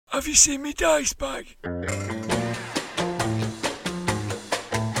Have you seen me dice bag? The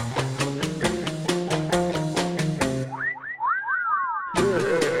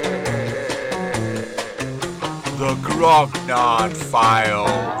Grognard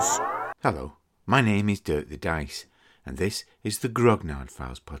Files. Hello, my name is Dirk the Dice, and this is the Grognard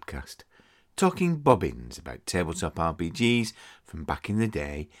Files podcast, talking bobbins about tabletop RPGs from back in the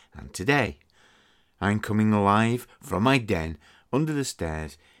day and today. I'm coming live from my den under the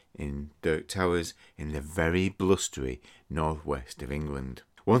stairs in Dirk Towers in the very blustery northwest of England.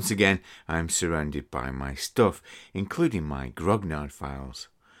 Once again, I'm surrounded by my stuff, including my Grognard Files.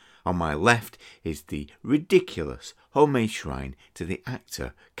 On my left is the ridiculous homemade shrine to the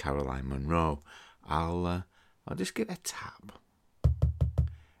actor Caroline Munro. I'll just give it a tap.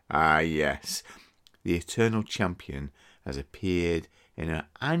 Ah yes, the Eternal Champion has appeared in her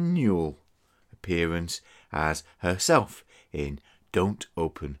annual appearance as herself in Don't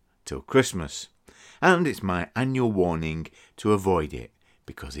Open Till Christmas. And it's my annual warning to avoid it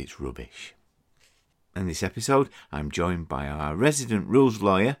because it's rubbish. In this episode, I'm joined by our resident rules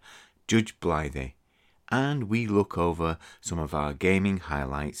lawyer, Judge Blythe, and we look over some of our gaming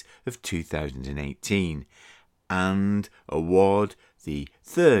highlights of 2018 and award the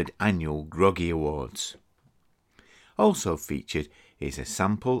 3rd annual Groggy Awards. Also featured is a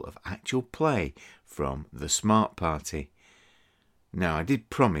sample of actual play from The Smart Party. Now, I did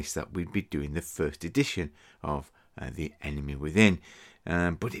promise that we'd be doing the first edition of The Enemy Within,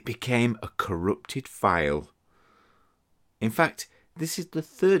 but it became a corrupted file. In fact, this is the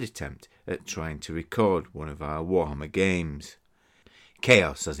 3rd attempt at trying to record one of our Warhammer games.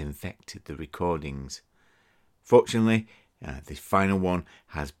 Chaos has infected the recordings. Fortunately, this final one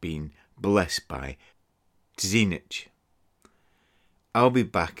has been blessed by Tzynich. I'll be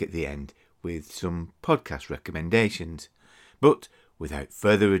back at the end with some podcast recommendations, but without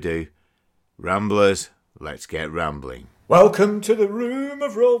further ado, Ramblers, let's get rambling. Welcome to the room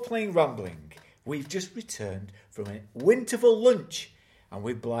of role-playing rambling. We've just returned from a winterful lunch, and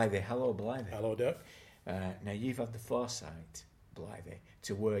with Blythe. Hello, Blythe. Hello, Dirk. Now, you've had the foresight, Blythe,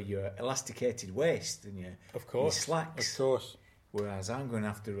 to wear your elasticated waist and your slacks. Of course. Whereas I'm going to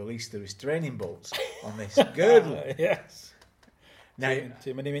have to release the restraining bolts on this girdle. Yes. Now,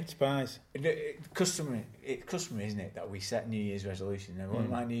 too many mince pies. It's customary, isn't it, that we set New Year's resolutions. Now, one of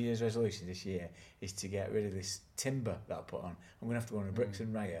my New Year's resolutions this year is to get rid of this timber that I put on. I'm going to have to go on a Bricks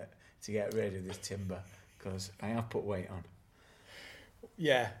and Riot to get rid of this timber because I have put weight on.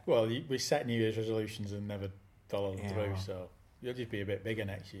 Yeah, well, we set New Year's resolutions and never follow them through, so you'll just be a bit bigger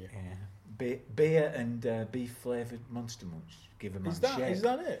next year. Yeah, beer and beef-flavoured Monster Munch. Give them a shape. Is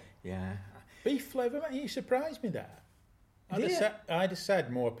that it? Yeah. Beef flavour? You surprised me there. I'd have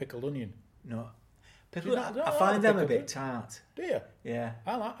said more pickled onion. No. I find them a bit tart. Do you? Yeah.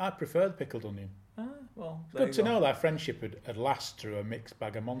 I prefer the pickled onion. Well, it's good to know that friendship would last through a mixed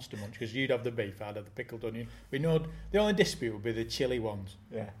bag of Monster Munch, because you'd have the beef, I'd have the pickled onion. We know the only dispute would be the chilli ones,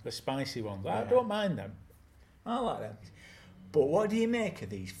 the spicy ones. I don't mind them. I like them. But what do you make of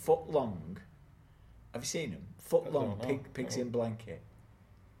these foot-long? Have you seen them? Foot-long pigs in blanket.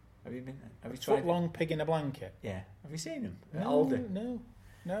 Have you tried foot-long pig in a blanket? Yeah. Have you seen them? No.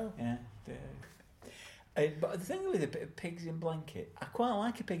 Yeah. But the thing with the pigs in blanket, I quite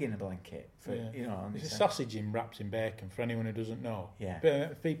like a pig in a blanket. It's a sausage wrapped in bacon. For anyone who doesn't know,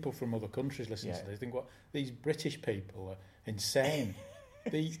 people from other countries listen to this. Think, what, these British people are insane.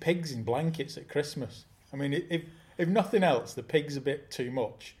 They eat pigs in blankets at Christmas. I mean, if nothing else, the pig's a bit too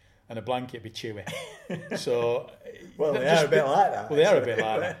much, and a blanket be chewy. So, well, they are a bit like that. Well, they are a bit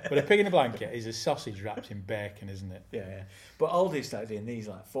like that. But a pig in a blanket is a sausage wrapped in bacon, isn't it? Yeah. But Aldi started doing these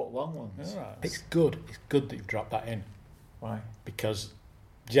like foot-long ones. All right. It's good. It's good that you've dropped that in. Why? Because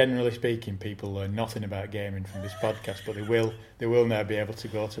generally speaking, people learn nothing about gaming from this podcast, but they will now be able to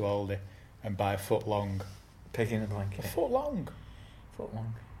go to Aldi and buy a foot-long pig in a blanket. A foot-long.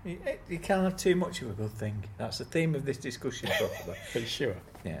 Foot-long. You can't have too much of a good thing. That's the theme of this discussion, probably. Are you sure?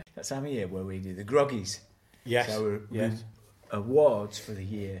 Yeah. That time of year where we do the groggies. Yes. So awards for the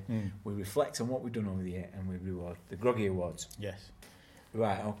year. We reflect on what we've done over the year and we reward the groggy awards. Yes.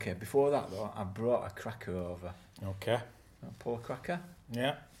 Right, okay. Before that, though, I brought a cracker over. Okay. I'll pull a cracker.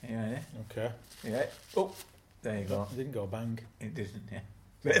 Yeah. Yeah. Okay. Yeah. Oh, there you go. It didn't go bang. It didn't, yeah.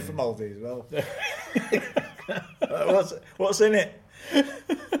 Bit from Aldi as well. What's in it?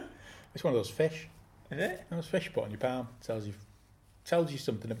 It's one of those fish. Is it? Those fish put on your palm. Tells you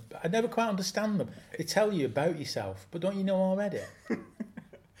something. I never quite understand them. They tell you about yourself, but don't you know already?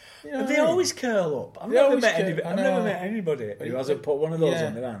 You know They always curl up. I've never met anybody who hasn't put one of those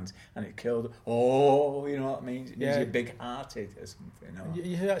on their hands and it curled. Oh, you know what it means? It means you're big-hearted or something. No?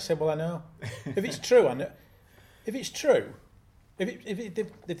 You hear that said, well, I know. If it's true, I know. If it's true,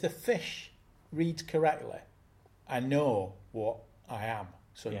 if the fish reads correctly, I know what I am.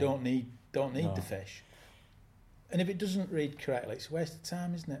 So don't need the fish. And if it doesn't read correctly, it's a waste of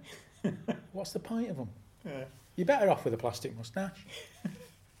time, isn't it? What's the point of them? Yeah. You're better off with a plastic moustache.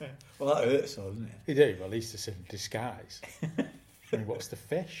 Well, that hurts, though, doesn't it? You do, well, at least it's in disguise. I mean, what's the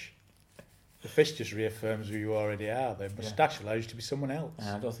fish? The fish just reaffirms who you already are. The moustache allows you to be someone else. And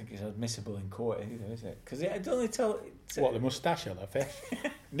I don't think it's admissible in court either, is it? Because it only tell... What, the moustache or the fish?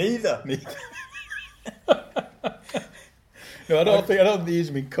 Neither. No, I don't think they use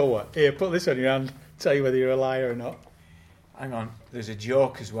them in court. Here, put this on your hand. Tell you whether you're a liar or not. Hang on, there's a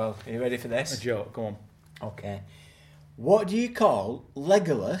joke as well. Are you ready for this? A joke, go on. Okay. What do you call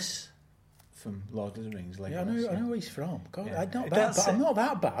Legolas from Lord of the Rings? Legolas, I know where he's from. God, Yeah. I'm not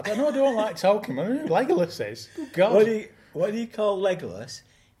that bad. I know I don't like talking. I know who Legolas is. Good God. What do you call Legolas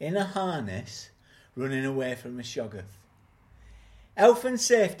in a harness running away from a shoggoth? Health and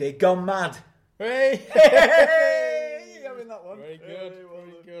safety gone mad. Hey! Hey! You having that one? Very good.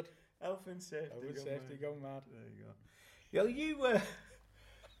 Very good. Health and safety gone mad. There you go. Yo,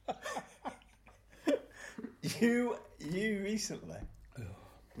 you recently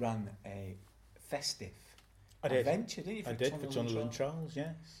ran a festive adventure, didn't you? I did for Tunnel and Trolls,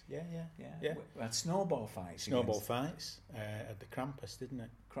 yes. Yeah. We had snowball fights. At the Krampus, didn't it?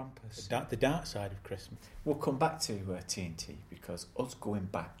 Krampus. The dark side of Christmas. We'll come back to TNT because us going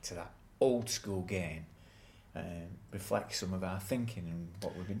back to that old school game reflects some of our thinking and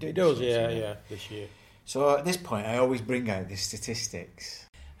what we've been doing. It does, this year. So at this point, I always bring out the statistics.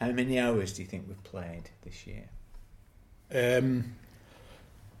 How many hours do you think we've played this year?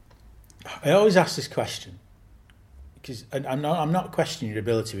 I always ask this question because I'm not questioning your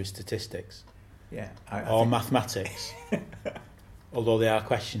ability with statistics, or mathematics, although they are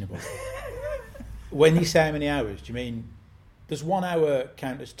questionable. When you say how many hours, do you mean does 1 hour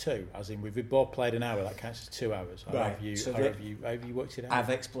count as two? As in, we've both played an hour, that counts as 2 hours. Or right. Have you worked it out? I've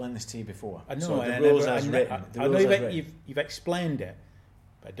explained this to you before. I know. So the rules as written. I know you've explained it,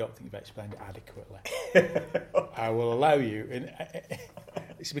 but I don't think you've explained it adequately. I will allow you.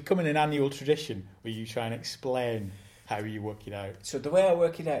 It's becoming an annual tradition where you try and explain how you work it out. So the way I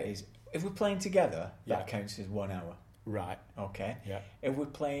work it out is, if we're playing together, that counts as 1 hour. Right. Okay. Yeah. If we're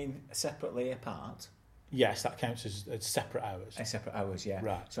playing separately apart. Yes, that counts as separate hours. Separate hours, yeah.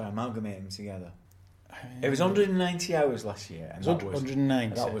 Right. So I amalgamate them together. It was 190 hours last year. And that was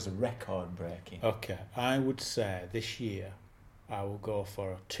 190. That was a record breaking. Okay. I would say this year I will go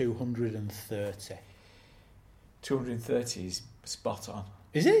for 230. 230 is spot on.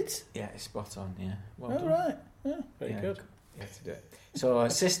 Is it? Yeah, it's spot on, yeah. Well done. Right. Yeah, very good. You have to do it. So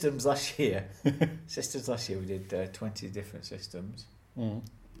systems last year we did 20 different systems. How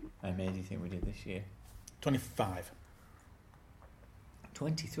many do you think we did this year? 25.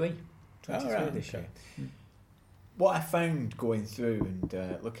 23 this year. Mm. What I found going through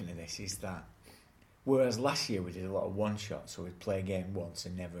and looking at this is that whereas last year we did a lot of one shots, so we'd play a game once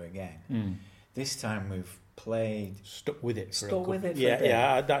and never again. This time we've stuck with it.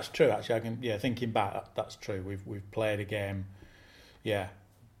 Yeah, that's true. Actually, thinking back, that's true. We've played a game,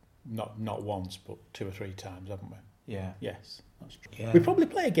 not once, but 2 or 3 times, haven't we? Yeah. Yes, that's true. Yeah. We probably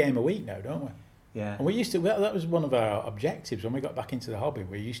play a game a week now, don't we? Yeah. And we used to. That was one of our objectives when we got back into the hobby.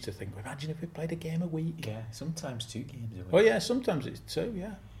 We used to think, imagine if we played a game a week. Yeah. Sometimes 2 games a week. Oh yeah, sometimes it's 2.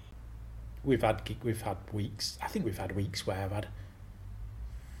 Yeah. We've had weeks. I think we've had weeks where I've had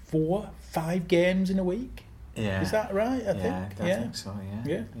 4, 5 games in a week. Yeah. Is that right? I think so.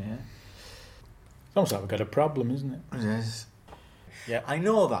 Yeah. It's almost like we've got a problem, isn't it? It is. Yeah. I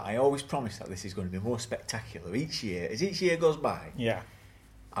know that. I always promise that this is going to be more spectacular each year. As each year goes by,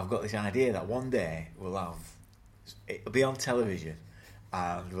 I've got this idea that one day it'll be on television,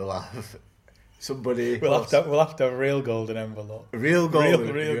 and we'll have somebody. We'll have to have a real golden envelope. Real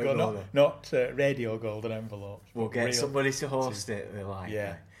golden, not radio golden envelope. We'll get somebody to host it.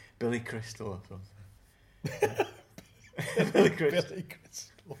 Like Billy Crystal or something. Billy Crystal.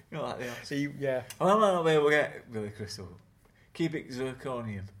 You know, like the we'll get Billy Crystal. Cubic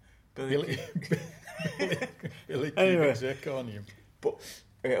zirconium. Billy anyway, zirconium. But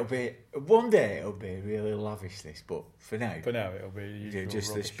it'll be one day. It'll be really lavish. This, but for now it'll be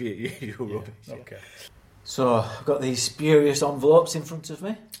just rubbish. The usual rubbish. Okay. So I've got these spurious envelopes in front of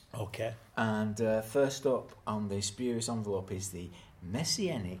me. Okay. And first up on the spurious envelope is the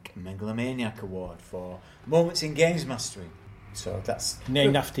Messianic Megalomaniac Award for Moments in Games Mastery. So that's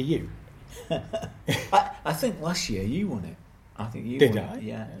named after you. I think last year you won it. I think you Did won I? it.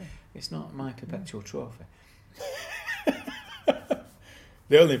 Yeah. It's not my perpetual trophy.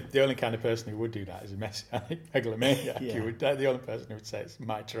 The only kind of person who would do that is a messianic megalomaniac. Yeah. You would, the only person who would say it's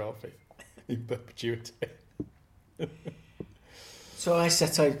my trophy in perpetuity. So I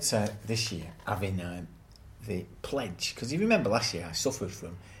set out this year having the pledge, because you remember last year I suffered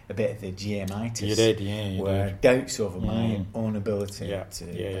from a bit of the GMitis. You did, yeah. You were did. doubts over my own ability Yeah, to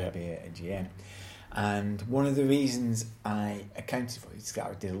yeah. be a GM. And one of the reasons I accounted for it is that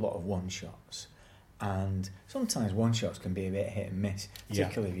I did a lot of one-shots. And sometimes one-shots can be a bit hit and miss,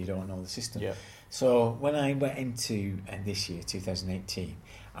 particularly if you don't know the system. Yeah. So when I went into this year, 2018,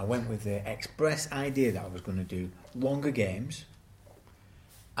 I went with the express idea that I was going to do longer games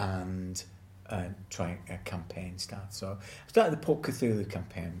and try a campaign start. So I started the Pub Cthulhu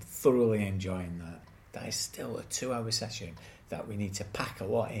campaign, thoroughly enjoying that. That is still a 2-hour session that we need to pack a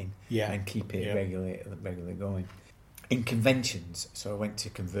lot in and keep it regularly going. In conventions, so I went to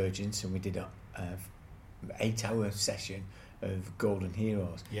Convergence and we did a 8-hour session of Golden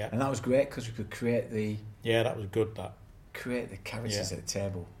Heroes. Yeah. And that was great because we could create the... Yeah, that was good, that. Create the characters at the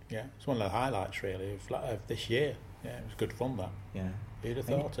table. Yeah, it's one of the highlights, really, of this year. Yeah, it was good fun, that. Yeah. You'd have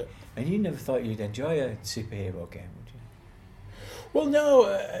thought it. And you never thought you'd enjoy a superhero game, would you? Well,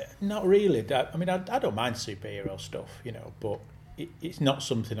 no, not really. I mean, I don't mind superhero stuff, but it's not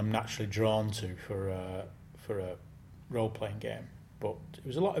something I'm naturally drawn to for a role-playing game. But it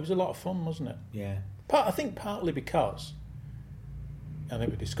was a lot of fun, wasn't it? Yeah. I think partly because, I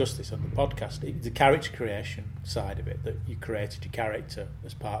think we discussed this on the podcast, the character creation side of it, that you created your character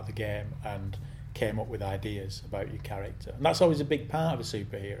as part of the game and came up with ideas about your character. And that's always a big part of a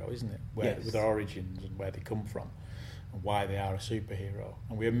superhero, isn't it? With their origins and where they come from and why they are a superhero.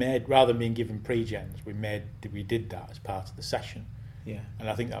 And we made, rather than being given pre-gens, we did that as part of the session. Yeah. And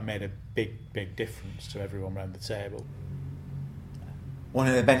I think that made a big difference to everyone around the table. One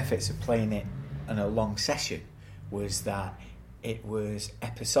of the benefits of playing it in a long session was that it was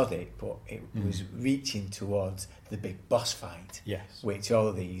episodic, but it was reaching towards the big boss fight. Yes. Which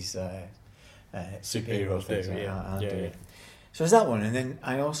all these superhero things are doing. Yeah. So there's that one, and then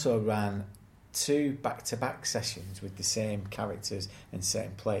I also ran 2 back-to-back sessions with the same characters and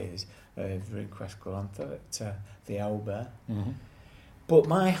same players of RuneQuest Glorantha at the Owlbear. Mm-hmm. But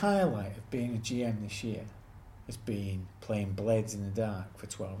my highlight of being a GM this year has been playing Blades in the Dark for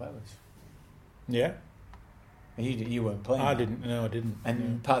 12 hours. Yeah. And you weren't playing. I didn't.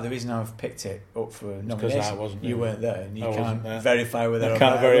 And part of the reason I've picked it up for a nomination, because I wasn't. You weren't there, and you I can't verify whether I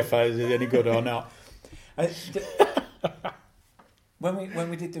can't verify is it any good or not. When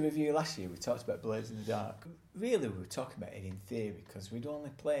we did the review last year, we talked about Blades in the Dark. Really, we were talking about it in theory because we'd only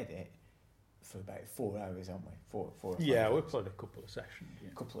played it for about 4 hours, haven't we? Four or 5 Yeah, hours. we played a couple of sessions. Yeah.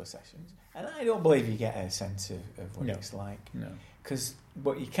 A couple of sessions. And I don't believe you get a sense of what No. it's like. No. Because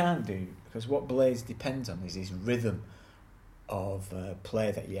what you can't do, because what Blades depends on is this rhythm of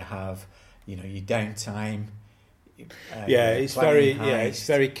play that you have, your downtime. It's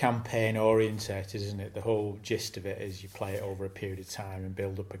very campaign orientated, isn't it? The whole gist of it is you play it over a period of time and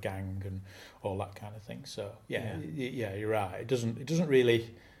build up a gang and all that kind of thing. So yeah, you're right. It doesn't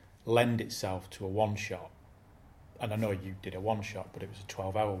really lend itself to a one shot. And I know you did a one shot, but it was a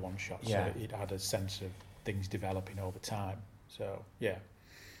 12-hour one shot, so it had a sense of things developing over time. So yeah,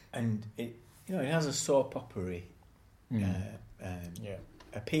 and it has a soap opera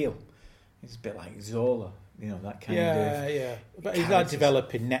appeal. It's a bit like Zola, that kind of. Yeah. But it's like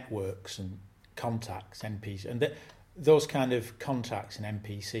developing networks and contacts, NPCs, and those kind of contacts and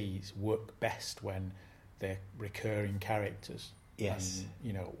NPCs work best when they're recurring characters. Yes.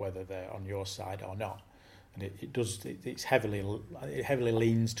 And, whether they're on your side or not, and it heavily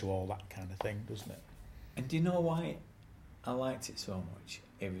leans to all that kind of thing, doesn't it? And do you know why I liked it so much?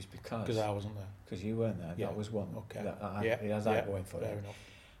 It was because I wasn't there. Because you weren't there. Yeah. That was one. Okay. It has that going for fair it. enough.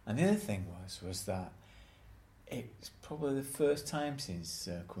 And the other thing was that it's probably the first time since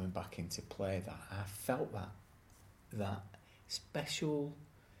coming back into play that I felt that special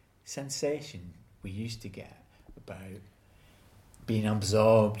sensation we used to get about being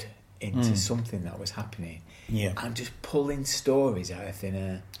absorbed into something that was happening, and just pulling stories out of thin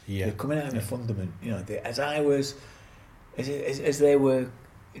air. Yeah. They're coming out of the fundament. As they were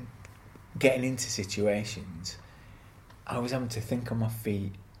getting into situations, I was having to think on my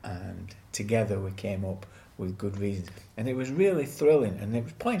feet, and together we came up with good reasons, and it was really thrilling. And it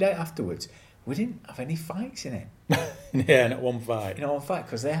was pointed out afterwards we didn't have any fights in it. Not one fight. One fight,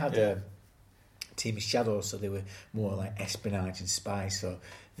 because they had a team of shadows, so they were more like espionage and spies. So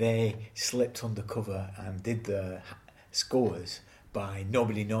they slipped undercover and did the scores by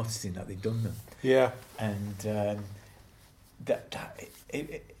nobody noticing that they'd done them. Yeah. And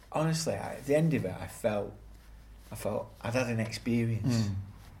honestly, at the end of it, I felt I'd had an experience.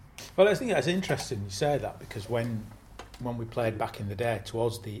 Well, I think that's interesting you say that, because when we played back in the day,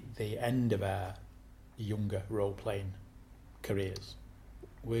 towards the end of our younger role-playing careers,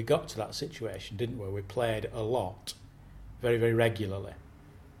 we got to that situation, didn't we? We played a lot, very, very regularly,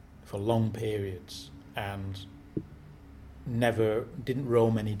 for long periods, and didn't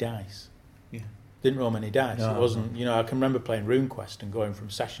roll many dice. Yeah. Didn't roll many dice. No, it wasn't, I can remember playing RuneQuest and going from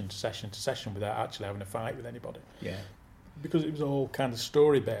session to session to session without actually having a fight with anybody. Yeah. Because it was all kind of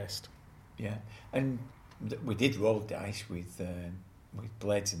story-based. Yeah. And we did roll dice with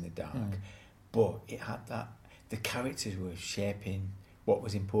Blades in the Dark, but it had that, the characters were shaping what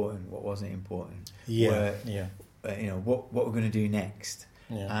was important, what wasn't important. Yeah. What we're going to do next.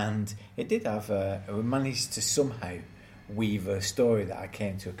 Yeah. And it did have we managed to somehow weave a story that I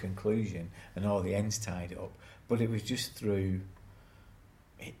came to a conclusion and all the ends tied up, but it was just through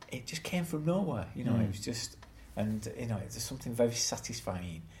it just came from nowhere, it was just, and there's something very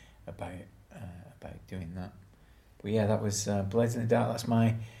satisfying about doing that. But yeah, that was Blades in the Dark. That's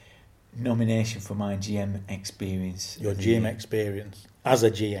my nomination for my GM experience. Your GM experience as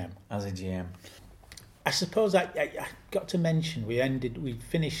a GM. I suppose I got to mention we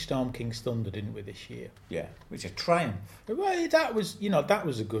finished Storm King's Thunder, didn't we, this year? Yeah, which is a triumph. Well, that was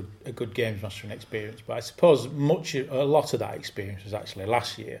a good games mastering experience. But I suppose a lot of that experience was actually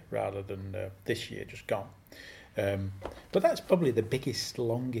last year rather than this year, just gone. But that's probably the biggest,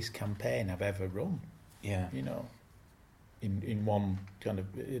 longest campaign I've ever run. Yeah, in one kind of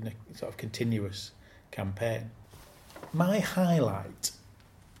in a sort of continuous campaign. My highlight,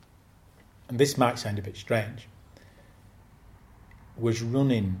 and this might sound a bit strange, was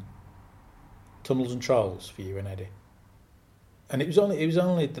running Tunnels and Trolls for you and Eddie. And it was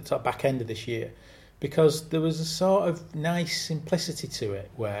only the top back end of this year, because there was a sort of nice simplicity to it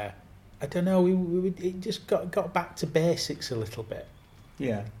where, I don't know, it just got back to basics a little bit.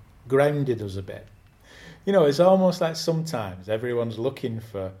 Yeah. Grounded us a bit. It's almost like sometimes everyone's looking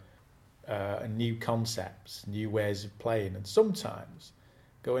for new concepts, new ways of playing, and sometimes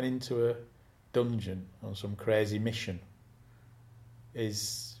going into a dungeon on some crazy mission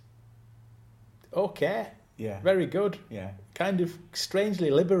is okay. Yeah. Very good. Yeah. Kind of strangely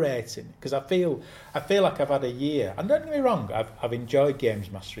liberating, because I feel like I've had a year, and don't get me wrong, I've enjoyed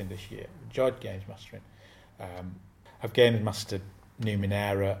games mastering this year. I've games mastered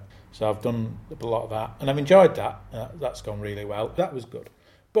Numenera, so I've done a lot of that, and I've enjoyed that. That's gone really well. That was good.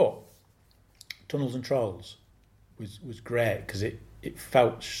 But Tunnels and Trolls was great, because it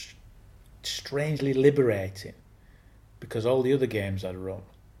felt strangely liberating, because all the other games I'd run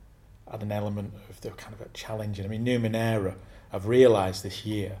had an element of the kind of a challenging. I mean, Numenera, I've realised this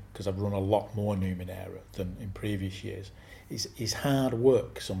year, because I've run a lot more Numenera than in previous years, is hard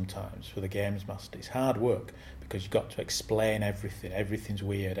work sometimes for the games master. It's hard work because you've got to explain everything. Everything's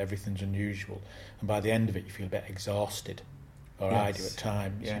weird, everything's unusual, and by the end of it you feel a bit exhausted. Or yes. I do at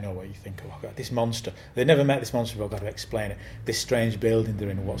times, where you think, oh God, this monster, they never met this monster before, I've got to explain it. This strange building they're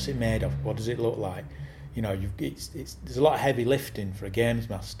in, what's it made of? What does it look like? There's a lot of heavy lifting for a games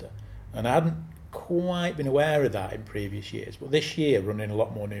master, and I hadn't quite been aware of that in previous years. But this year, running a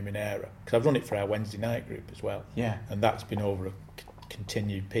lot more Numenera, because I've run it for our Wednesday night group as well. Yeah. And that's been over a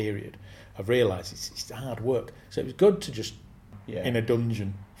continued period. I've realised it's hard work. So it was good to just, in a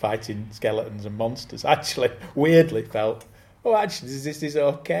dungeon, fighting skeletons and monsters, actually, weirdly felt, this is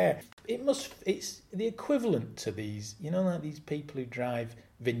okay. It's the equivalent to these, like these people who drive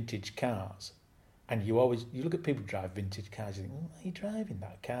vintage cars. And you look at people who drive vintage cars, you think, why are you driving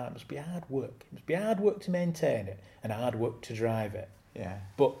that car? It must be hard work. It must be hard work to maintain it and hard work to drive it. Yeah.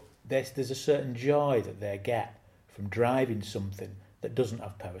 But there's a certain joy that they get from driving something that doesn't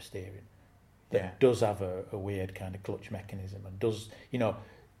have power steering, that does have a weird kind of clutch mechanism, and does,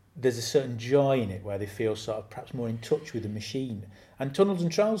 there's a certain joy in it where they feel sort of perhaps more in touch with the machine. And Tunnels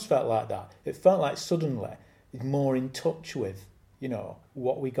and Trolls felt like that. It felt like suddenly it's more in touch with,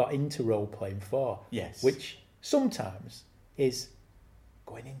 what we got into role-playing for. Yes. Which sometimes is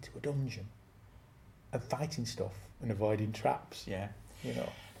going into a dungeon and fighting stuff and avoiding traps. Yeah.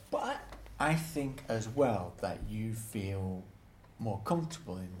 But I think as well that you feel more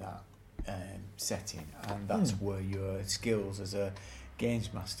comfortable in that setting, and that's where your skills as a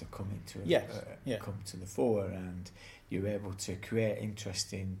games master come to the fore, and you're able to create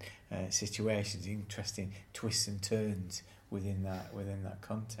interesting situations, interesting twists and turns within that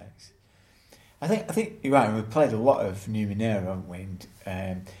context. I think you're right. We've played a lot of Numenera, haven't we?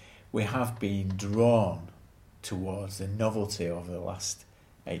 And we have been drawn towards the novelty over the last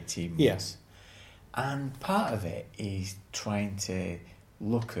 18 months. Yes. And part of it is trying to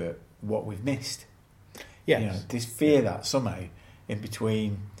look at what we've missed. Yes. This fear that somehow, in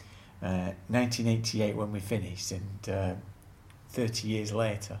between 1988 when we finished and 30 years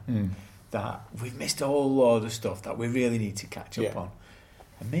later, that we've missed a whole load of stuff that we really need to catch up on.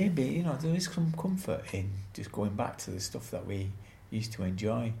 And maybe, there is some comfort in just going back to the stuff that we used to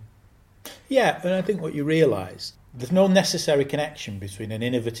enjoy. Yeah, and I think what you realise, there's no necessary connection between an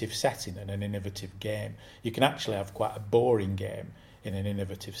innovative setting and an innovative game. You can actually have quite a boring game in an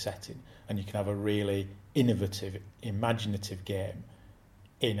innovative setting, and you can have a really innovative, imaginative game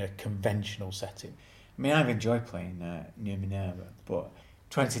in a conventional setting. I mean, I've enjoyed playing Numenera, but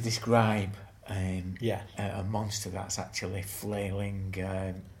trying to describe a monster that's actually flailing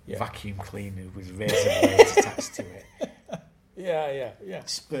vacuum cleaner with razor blades attached to it. Yeah.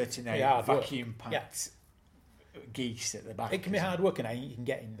 Spurting out vacuum packed geese at the back. It can be hard work, and it can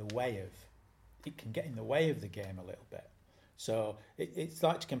get in the way of the game a little bit. So it's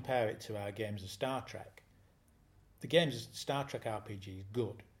like to compare it to our games of Star Trek. The games of Star Trek RPG is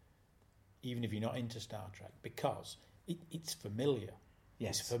good, even if you're not into Star Trek, because it's familiar.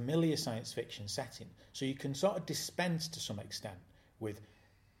 Yes. It's a familiar science fiction setting. So you can sort of dispense to some extent with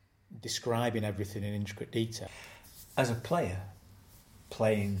describing everything in intricate detail. As a player,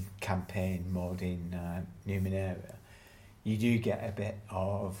 playing campaign mode in Numenera, you do get a bit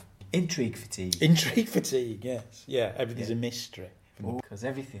of intrigue fatigue. Intrigue fatigue, yes. Yeah, everything's a mystery. Because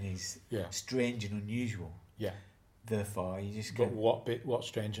everything is strange and unusual. Yeah. Therefore, you just get... But what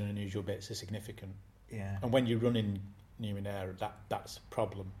strange and unusual bits are significant? Yeah. And when you're running Numenera, that's the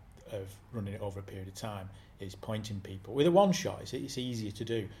problem of running it over a period of time, is pointing people. With a one-shot, it's easier to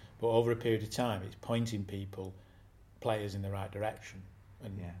do, but over a period of time, it's pointing players in the right direction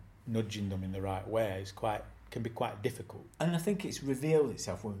and nudging them in the right way can be quite difficult. And I think it's revealed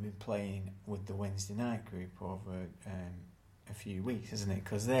itself when we've been playing with the Wednesday night group over a few weeks, hasn't it?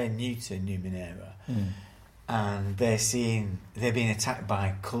 Because they're new to Numenera, and they're being attacked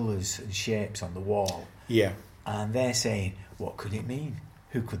by colours and shapes on the wall. Yeah. And they're saying, what could it mean?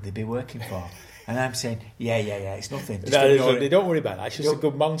 Who could they be working for? And I'm saying, yeah, it's nothing. They don't worry about that. It's just a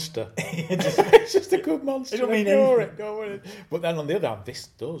good monster. It's just a good monster. It don't mean Ignore anything. it. Go with it. But then on the other hand, this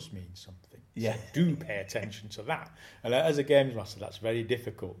does mean something. Yeah. So do pay attention to that. And as a games master, that's very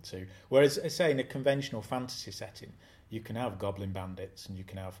difficult to. Whereas, say, in a conventional fantasy setting, you can have goblin bandits and you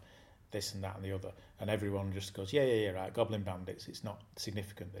can have this and that and the other, and everyone just goes, yeah, right, goblin bandits, it's not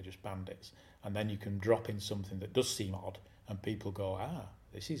significant, they're just bandits. And then you can drop in something that does seem odd, and people go,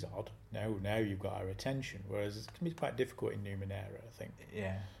 this is odd. Now you've got our attention. Whereas it can be quite difficult in Numenera, I think,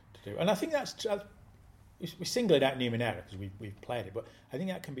 to do. And I think that's we singled out Numenera because we've played it, but I think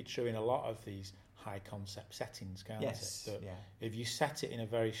that can be true in a lot of these high concept settings, can't it? That if you set it in a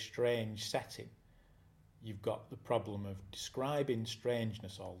very strange setting, you've got the problem of describing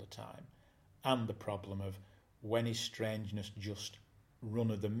strangeness all the time, and the problem of when is strangeness just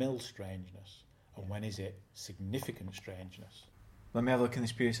run-of-the-mill strangeness, and when is it significant strangeness. Let me have a look in the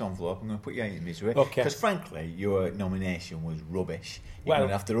Spirit envelope. I'm going to put you out in misery. Okay. Because frankly, your nomination was rubbish. You're going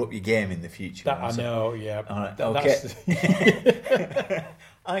to have to up your game in the future. That I know, yeah. All right, okay.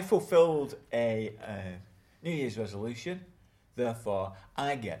 I fulfilled a New Year's resolution. Therefore,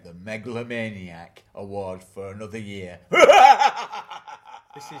 I get the Megalomaniac Award for another year.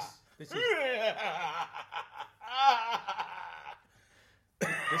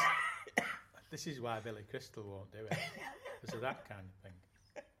 This is why Billy Crystal won't do it. Because of that kind of thing.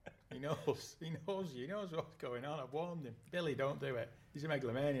 He knows what's going on. I've warned him. Billy, don't do it. He's a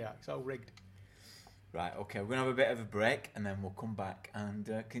megalomaniac. It's all rigged. Right, okay, we're going to have a bit of a break and then we'll come back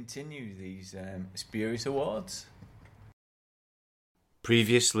and continue these Spurious Awards.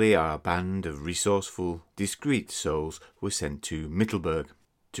 Previously, our band of resourceful, discreet souls were sent to Mittelberg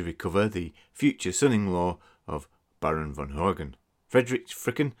to recover the future son-in-law of Baron von Horgen. Frederick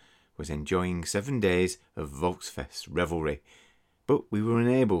Fricken was enjoying 7 days of Volksfest revelry, but we were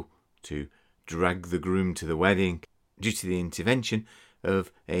unable to drag the groom to the wedding due to the intervention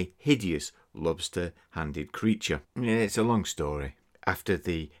of a hideous lobster-handed creature. It's a long story. After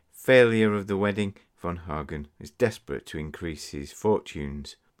the failure of the wedding, von Hagen is desperate to increase his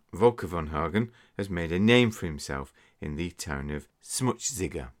fortunes. Volker von Hagen has made a name for himself in the town of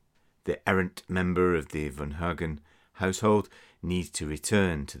Smutzziger. The errant member of the von Hagen household needs to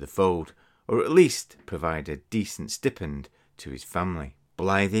return to the fold, or at least provide a decent stipend to his family.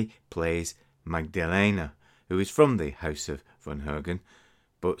 Blythe plays Magdalena, who is from the House of von Hagen,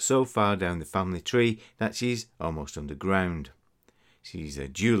 but so far down the family tree that she's almost underground. She's a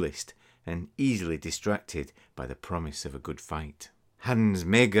duellist and easily distracted by the promise of a good fight. Hans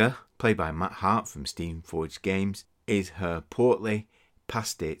Mega, played by Matt Hart from Steamforged Games, is her portly,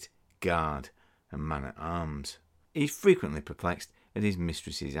 past-it guard and man-at-arms. He's frequently perplexed at his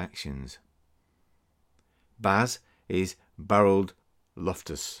mistress's actions. Baz is Barold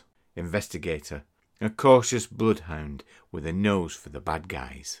Loftus, investigator, a cautious bloodhound with a nose for the bad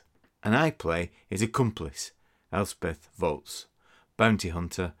guys. And I play his accomplice, Elspeth Volz, bounty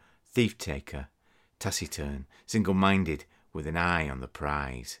hunter, thief-taker, taciturn, single-minded, with an eye on the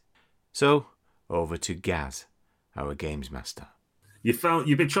prize. So, over to Gaz, our games master. You've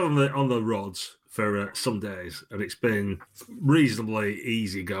been travelling on the roads for some days, and it's been reasonably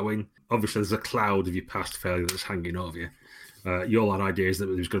easy going. Obviously, there's a cloud of your past failure that's hanging over you. You all had ideas that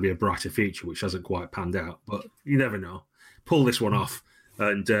there was going to be a brighter future, which hasn't quite panned out, but you never know. Pull this one off,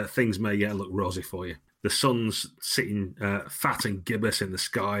 and things may yet look rosy for you. The sun's sitting fat and gibbous in the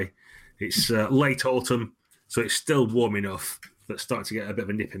sky. It's late autumn, so it's still warm enough that it's starting to get a bit of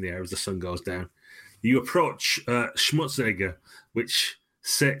a nip in the air as the sun goes down. You approach Schmutzegger, which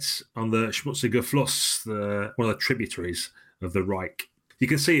sits on the Schmutziger Fluss, one of the tributaries of the Reich. You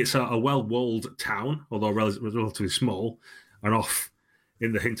can see it's a well-walled town, although relatively small, and off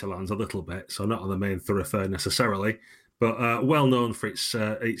in the hinterlands a little bit, so not on the main thoroughfare necessarily, but well known for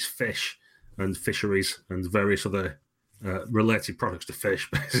its fish and fisheries and various other related products to fish.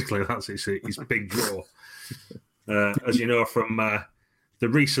 Basically, that's its big draw. As you know from the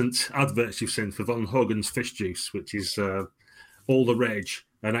recent adverts you've seen for Von Hogen's fish juice, which is all the rage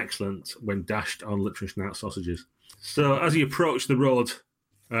and excellent when dashed on Liechtenstein sausages. So as you approach the road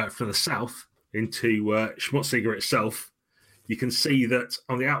from the south into Schmutziger itself, you can see that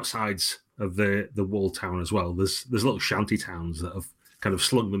on the outsides of the walled town as well, there's little shanty towns that have kind of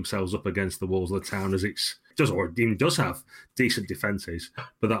slung themselves up against the walls of the town, as it does have decent defences,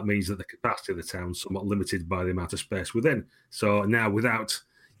 but that means that the capacity of the town is somewhat limited by the amount of space within. So now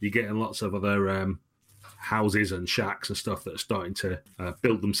you're getting lots of other houses and shacks and stuff that are starting to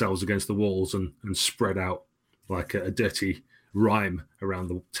build themselves against the walls and spread out like a dirty rime around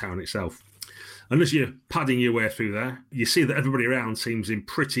the town itself. And as you're padding your way through there, you see that everybody around seems in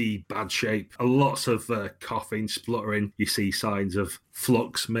pretty bad shape. Lots of coughing, spluttering. You see signs of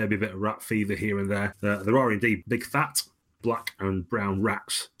flux, maybe a bit of rat fever here and there. There are indeed big fat black and brown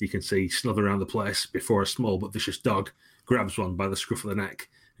rats you can see snuffing around the place before a small but vicious dog grabs one by the scruff of the neck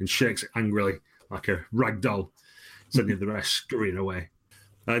and shakes it angrily like a rag doll, sending the rest scurrying away.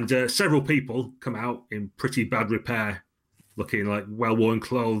 And several people come out in pretty bad repair, looking like well-worn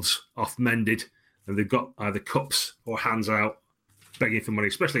clothes, off-mended, and they've got either cups or hands out, begging for money,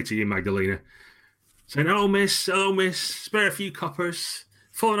 especially to you, Magdalena, saying, hello, miss, spare a few coppers.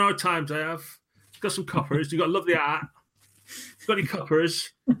 Fallen hard times I have. Got some coppers. You've got a lovely art. Got any coppers?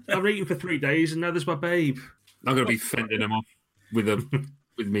 I haven't eaten for 3 days, and now there's my babe. I'm going to be fending them off with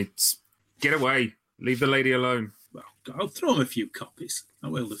me. Get away. Leave the lady alone. Well, I'll throw them a few copies. I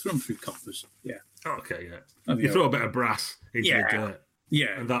will. Throw them a few coppers. Yeah. Okay, yeah. You throw a bit of brass into the dirt.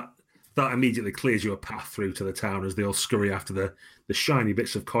 Yeah. And that immediately clears you a path through to the town as they all scurry after the shiny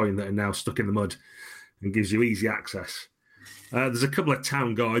bits of coin that are now stuck in the mud and gives you easy access. There's a couple of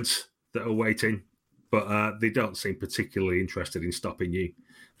town guards that are waiting, but they don't seem particularly interested in stopping you.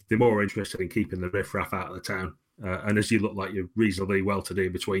 They're more interested in keeping the riffraff out of the town. And as you look like you're reasonably well-to-do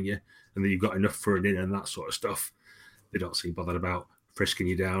between you and that you've got enough for an inn and that sort of stuff, they don't seem bothered about frisking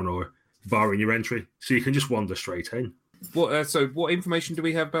you down or barring your entry. So you can just wander straight in. So what information do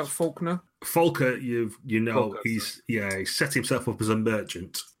we have about Faulkner? Faulkner, you know, Faulkner, he's set himself up as a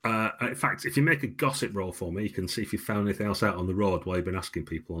merchant. In fact, if you make a gossip roll for me, you can see if you found anything else out on the road while you've been asking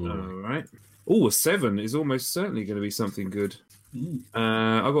people on the way. All right. Oh, a 7 is almost certainly going to be something good.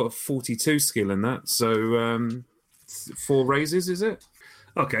 I've got a 42 skill in that, so 4 raises, is it?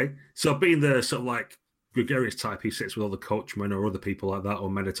 Okay, so being the sort of like gregarious type who sits with all the coachmen or other people like that, or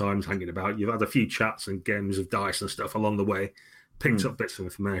men at times hanging about, you've had a few chats and games of dice and stuff along the way, picked up bits of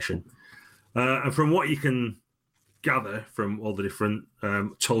information. And from what you can gather from all the different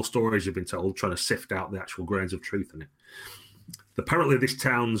told stories you've been told, trying to sift out the actual grains of truth in it, apparently this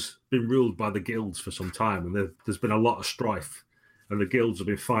town's been ruled by the guilds for some time, and there's been a lot of strife, and the guilds have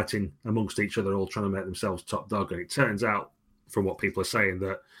been fighting amongst each other, all trying to make themselves top dog. And it turns out, from what people are saying,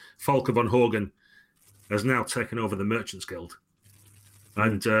 that Volker von Hogen has now taken over the Merchants Guild.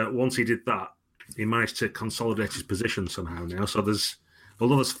 And once he did that, he managed to consolidate his position somehow now. So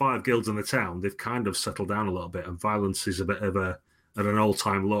although there's 5 guilds in the town, they've kind of settled down a little bit, and violence is a bit of at an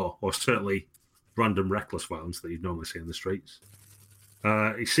all-time low, or certainly random reckless violence that you'd normally see in the streets.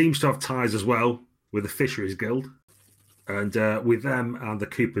 He seems to have ties as well with the Fisheries Guild, And with them and the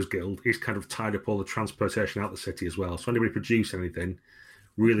Coopers Guild, he's kind of tied up all the transportation out the city as well. So anybody produce anything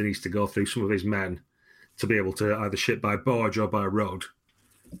really needs to go through some of his men to be able to either ship by barge or by road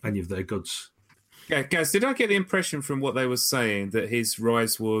any of their goods. Yeah, Gaz, did I get the impression from what they were saying that his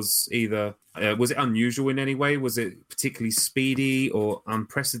rise was either was it unusual in any way? Was it particularly speedy or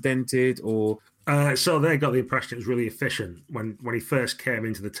unprecedented? Or so they got the impression it was really efficient when he first came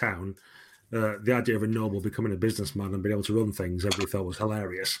into the town. The idea of a noble becoming a businessman and being able to run things, everybody thought was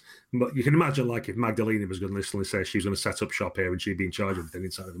hilarious. But you can imagine, like, if Magdalena was going to literally say she was going to set up shop here and she'd be in charge of everything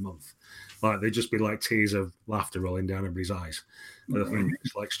inside of a month, like, they'd just be like tears of laughter rolling down everybody's eyes.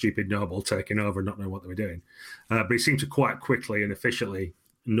 It's like stupid noble taking over and not knowing what they were doing. But he seemed to quite quickly and efficiently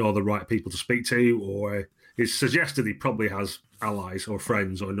know the right people to speak to, or it's suggested he probably has allies or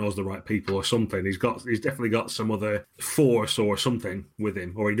friends or knows the right people or something. He's definitely got some other force or something with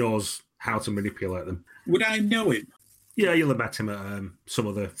him, or he knows how to manipulate them. Would I know him? Yeah, you'll have met him at some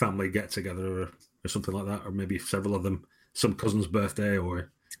other family get-together or something like that, or maybe several of them, some cousin's birthday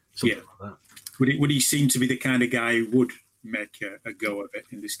or something like that. Would he seem to be the kind of guy who would make a go of it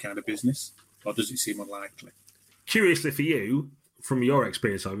in this kind of business, or does it seem unlikely? Curiously for you, from your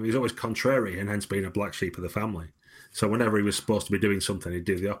experience of him, he's always contrary and hence being a black sheep of the family. So whenever he was supposed to be doing something, he'd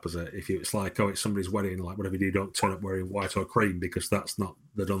do the opposite. If it's like, it's somebody's wedding, like whatever you do, don't turn up wearing white or cream because that's not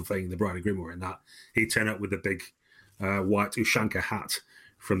the done thing. The bride and groom were wearing that. He'd turn up with a big white Ushanka hat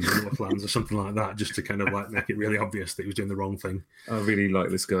from the Northlands or something like that, just to kind of like make it really obvious that he was doing the wrong thing. I really like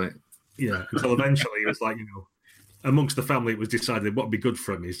this guy. Yeah, until eventually it was like, amongst the family, it was decided what would be good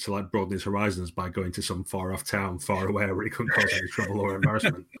for him is to like broaden his horizons by going to some far off town, far away, where he couldn't cause any trouble or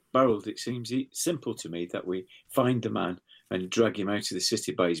embarrassment. Harold, it seems simple to me that we find the man and drag him out of the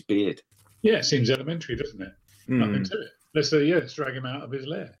city by his beard. Yeah, it seems elementary, doesn't it? Nothing to it. Let's say, let's drag him out of his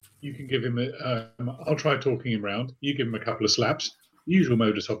lair. You can give him I'll try talking him round. You give him a couple of slaps. Usual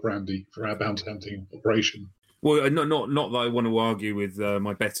modus operandi for our bounty hunting operation. Well, not that I want to argue with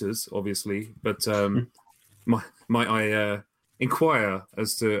my betters, obviously, but might I inquire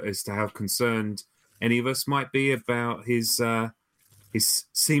as to how concerned any of us might be about his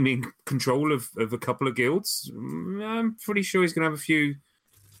seeming control of a couple of guilds? I'm pretty sure he's going to have a few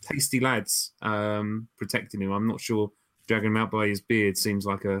tasty lads protecting him. I'm not sure dragging him out by his beard seems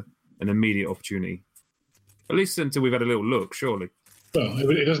like an immediate opportunity. At least until we've had a little look, surely. Well,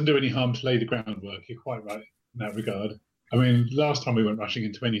 it doesn't do any harm to lay the groundwork. You're quite right in that regard. I mean, last time we went rushing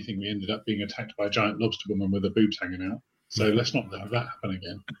into anything, we ended up being attacked by a giant lobster woman with her boobs hanging out. So let's not have that happen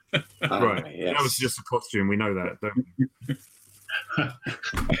again. Right. Yes. That was just a costume. We know that, don't we?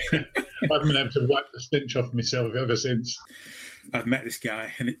 I've been able to wipe the stench off myself ever since. I've met this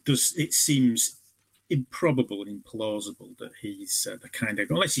guy, and it seems improbable and implausible that he's the kind of,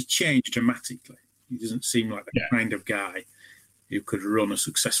 unless he's changed dramatically, he doesn't seem like the kind of guy who could run a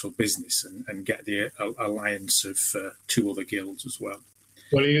successful business and get the alliance of two other guilds as well.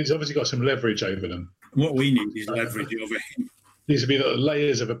 Well, he's obviously got some leverage over them. What we need is leverage over him. These would be the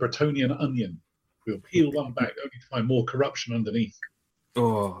layers of a Bretonian onion. We'll peel one back only to find more corruption underneath.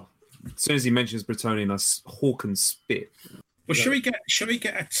 Oh, as soon as he mentions Bretonian, I hawk and spit. Well, shall we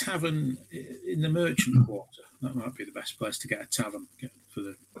get a tavern in the merchant quarter? That might be the best place to get a tavern for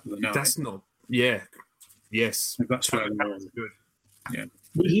the night. That's not. Yeah. Yes. That's where we're good. Yeah.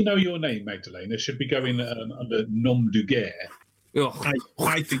 Will he know your name, Magdalena? Should we go in under nom du guerre? Oh,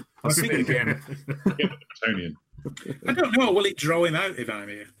 I think it again. Bretonian. I don't know. Will it draw him out if I'm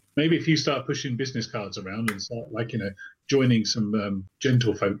here? Maybe if you start pushing business cards around and start, joining some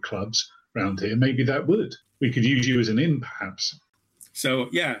gentlefolk clubs around here, maybe that would. We could use you as an in, perhaps. So,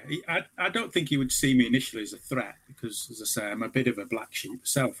 yeah, I don't think he would see me initially as a threat because, as I say, I'm a bit of a black sheep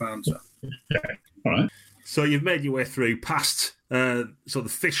myself, aren't I? Yeah, all right. So you've made your way through past sort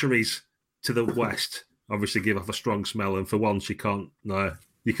of fisheries to the west. Obviously, give off a strong smell, and for once, you can't.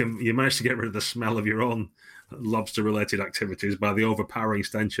 You managed to get rid of the smell of your own lobster-related activities by the overpowering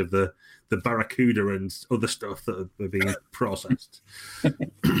stench of the barracuda and other stuff that are being processed.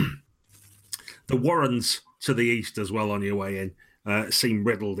 The Warrens to the east as well on your way in seem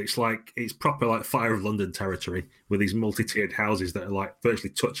riddled. It's proper like Fire of London territory with these multi-tiered houses that are like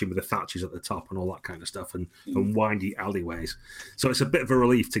virtually touching with the thatches at the top and all that kind of stuff and windy alleyways. So it's a bit of a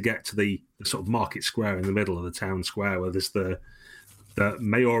relief to get to the sort of market square in the middle of the town square where there's the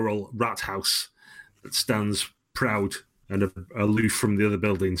mayoral rat house that stands proud and aloof from the other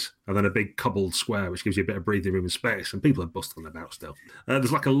buildings, and then a big cobbled square which gives you a bit of breathing room and space, and people are bustling about still.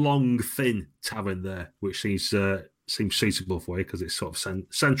 There's like a long, thin tavern there which seems suitable for you because it's sort of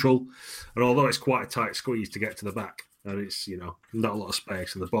central, and although it's quite a tight squeeze to get to the back, and it's, not a lot of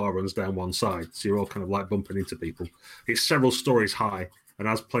space, and the bar runs down one side, so you're all kind of like bumping into people. It's several stories high and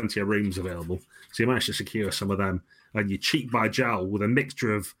has plenty of rooms available, so you manage to secure some of them, and you cheek by jowl with a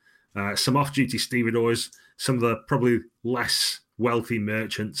mixture of some off-duty stevedores, some of the probably less wealthy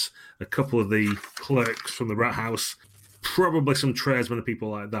merchants, a couple of the clerks from the rat house, probably some tradesmen and people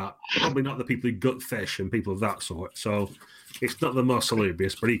like that. Probably not the people who gut fish and people of that sort. So it's not the most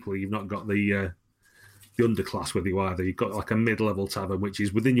salubrious, but equally you've not got the underclass with you either. You've got like a mid-level tavern, which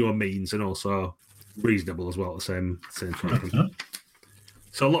is within your means and also reasonable as well at the same time.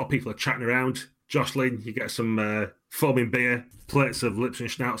 So a lot of people are chatting around, jostling. You get some foaming beer, plates of lips and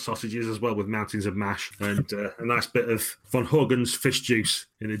schnauz sausages as well with mountains of mash, and a nice bit of von Hogen's fish juice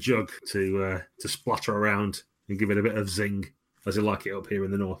in a jug to splatter around and give it a bit of zing, as they like it up here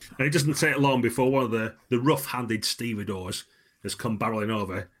in the north. And it doesn't take long before one of the rough-handed stevedores has come barreling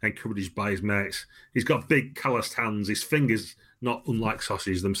over, encouraged by his mates. He's got big calloused hands, his fingers not unlike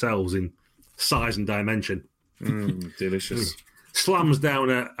sausages themselves in size and dimension. Delicious. Slams down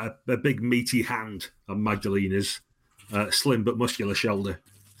a big meaty hand on Magdalena's slim but muscular shoulder.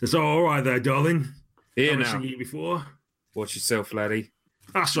 Says, "Oh, all right there, darling. Here Haven't now. seen you before." Watch yourself, laddie.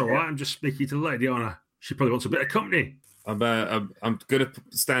 "That's all right. I'm just speaking to the lady, aren't I? She probably wants a bit of company." I'm going to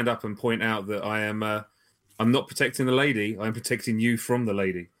stand up and point out that I'm not protecting the lady. I'm protecting you from the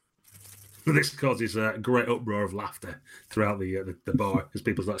lady. This causes a great uproar of laughter throughout the bar as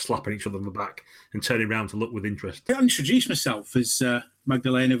people start slapping each other on the back and turning around to look with interest. I introduced myself as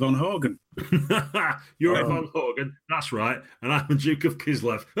Magdalena von Hogen. You're a von Hogen, that's right, and I'm the Duke of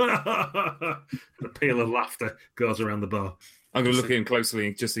Kislev. A peal of laughter goes around the bar. I'm going to look at him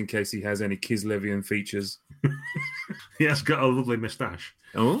closely just in case he has any Kislevian features. He has got a lovely moustache.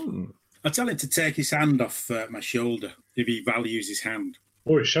 Oh. I tell him to take his hand off my shoulder if he values his hand.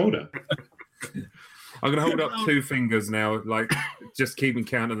 Or his shoulder. I'm going to hold up 2 fingers now, like just keeping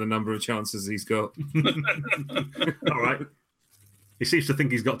count of the number of chances he's got. All right. He seems to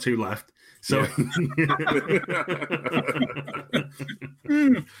think he's got 2 left. So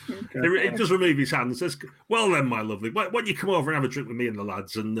it does remove his hand and says, "Well then, my lovely, why don't you come over and have a drink with me and the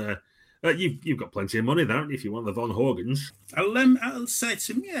lads? And you've got plenty of money there, haven't you, if you want the Von Hogens?" I'll say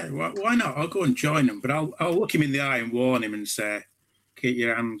to him, yeah, why not? I'll go and join him, but I'll look him in the eye and warn him and say, keep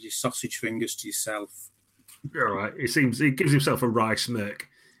your hands, your sausage fingers to yourself. All right. He gives himself a wry smirk,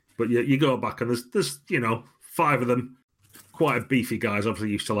 but you go back and there's 5 of them, quite beefy guys,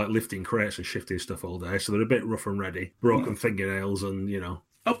 obviously used to like lifting crates and shifting stuff all day, so they're a bit rough and ready, broken fingernails, and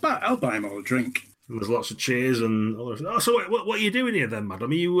I'll buy him all a drink. And there's lots of cheers and all this. Oh, so what are you doing here then,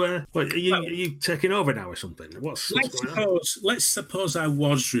 madam? Are you taking over now or something? What's going on? Let's suppose I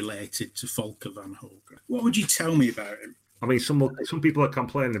was related to Volker van Hogen. What would you tell me about him? I mean, some people are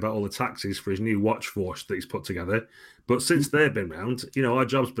complaining about all the taxes for his new watch force that he's put together, but since they've been round, our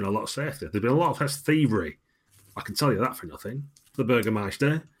job's been a lot safer. There's been a lot less thievery. I can tell you that for nothing. The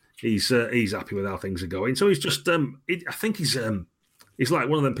Burgermeister, he's happy with how things are going. So he's just, I think he's like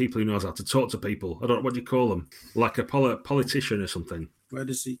one of them people who knows how to talk to people. I don't know, what do you call them? Like a politician or something. Where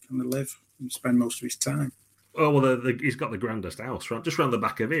does he kind of live and spend most of his time? Oh, well, he's got the grandest house, right? Just round the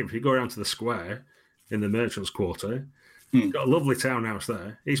back of him. If you go around to the square in the Merchants' Quarter, he's got a lovely townhouse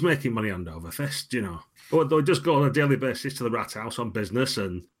there. He's making money hand over fist, But they just go on a daily basis to the rat house on business,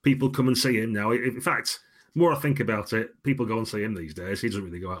 and people come and see him now. In fact, the more I think about it, people go and see him these days. He doesn't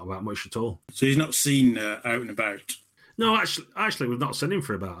really go out about much at all. So he's not seen out and about? No, actually, we've not seen him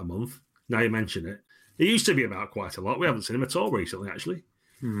for about a month. Now you mention it. He used to be about quite a lot. We haven't seen him at all recently, actually.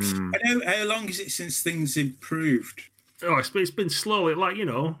 And how long is it since things improved? Oh, it's been slowly,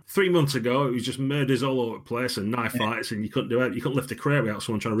 3 months ago, it was just murders all over the place and knife fights, and you couldn't do it. You couldn't lift a crate without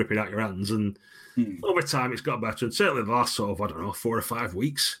someone trying to rip it out your hands. And over time, it's got better. And certainly the last 4 or 5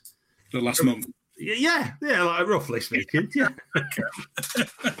 weeks. The last month? Yeah, like roughly speaking. Yeah.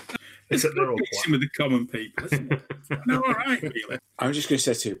 It's mixing with the common people, isn't it? No, all right, really. I'm just going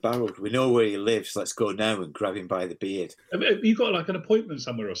to say to Barrel, we know where he lives. Let's go now and grab him by the beard. Have you got like an appointment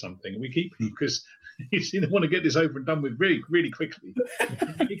somewhere or something? We keep because you want to get this over and done with really, really quickly.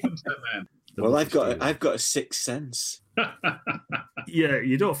 He comes that man. Well, I've got a sixth sense. Yeah,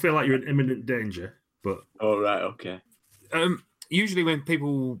 you don't feel like you're in imminent danger, but all right, okay. Usually, when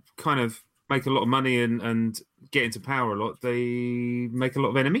people kind of make a lot of money and get into power a lot, they make a lot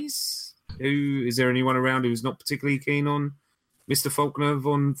of enemies. Is there anyone around who's not particularly keen on Mr. Faulkner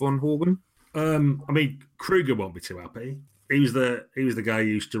von Hogen? I mean, Kruger won't be too happy. He was the guy who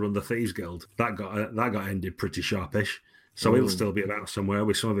used to run the Thieves Guild. That got ended pretty sharpish. So he'll still be about somewhere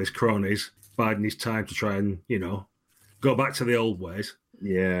with some of his cronies, biding his time to try and go back to the old ways.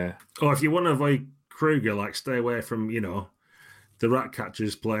 Yeah. Or if you want to avoid Kruger, like, stay away from, the rat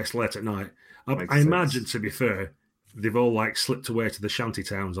catcher's place late at night. I sense. imagine, to be fair, they've all, like, slipped away to the shanty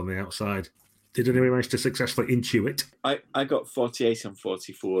towns on the outside. Did anyone manage to successfully intuit? I got 48 on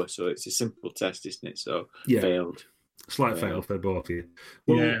 44, so it's a simple test, isn't it? So failed. Slight fail for both of you.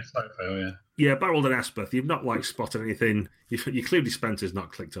 Well, slight fail, yeah. Yeah, Barold and Espeth, you've not, like, spotted anything. Your clue dispenser's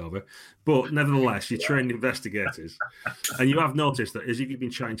not clicked over. But nevertheless, you're trained investigators. And you have noticed that as you've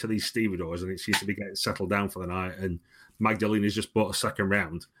been chatting to these stevedores and it seems to be getting settled down for the night and Magdalena's just bought a second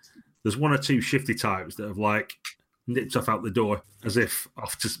round, there's one or two shifty types that have, like, nipped off out the door as if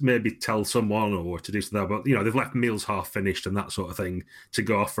off to maybe tell someone or to do something. But, they've left meals half finished and that sort of thing to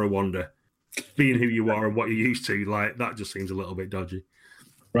go off for a wander. Being who you are and what you're used to, like, that just seems a little bit dodgy.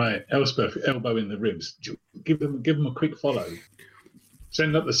 Right, Elspeth, elbow in the ribs. Give them a quick follow.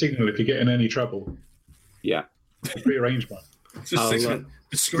 Send up the signal if you get in any trouble. Yeah. Rearrange one.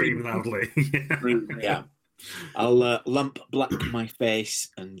 Scream loudly. Yeah. I'll lump black my face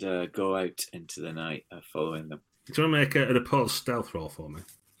and go out into the night following them. Do you want to make an opposed stealth roll for me?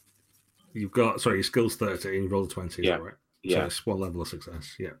 You've got, your skill's 13, roll 20, is that right? Yeah. So it's one level of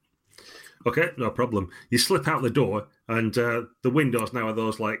success, yeah. Okay, no problem. You slip out the door, and the windows now are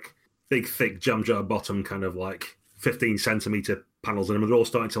those, like, big, thick, jam-jar bottom kind of, like, 15-centimetre panels in them. They're all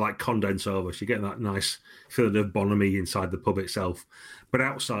starting to, like, condense over, so you're getting that nice feeling of bonhomie inside the pub itself. But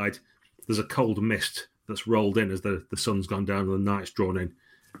outside, there's a cold mist that's rolled in as the sun's gone down and the night's drawn in.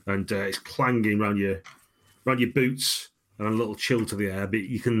 And it's clanging around your boots and a little chill to the air, but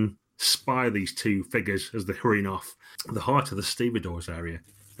you can spy these two figures as they're hurrying off at the heart of the stevedores area.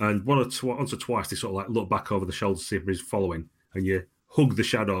 And once or twice they sort of, like, look back over the shoulder to see if he's following, and you hug the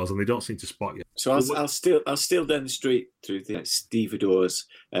shadows and they don't seem to spot you. So I'll steal down the street through the stevedores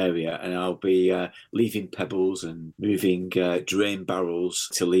area, and I'll be leaving pebbles and moving drain barrels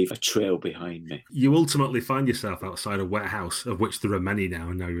to leave a trail behind me. You ultimately find yourself outside a warehouse, of which there are many now,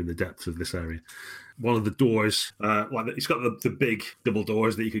 and now you're in the depths of this area. One of the doors, it's got the big double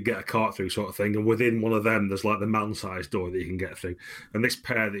doors that you could get a cart through, sort of thing. And within one of them, there's like the mountain-sized door that you can get through. And this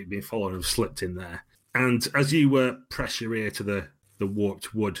pair that you've been following have slipped in there. And as you press your ear to the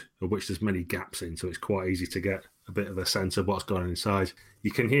warped wood, of which there's many gaps in, so it's quite easy to get a bit of a sense of what's going on inside. You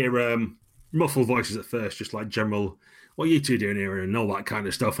can hear muffled voices at first, just like general, what are you two doing here, and all that kind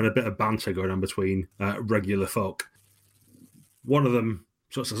of stuff, and a bit of banter going on between regular folk. One of them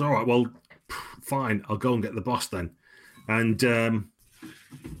sort of says, all right, well, fine, I'll go and get the boss then. And,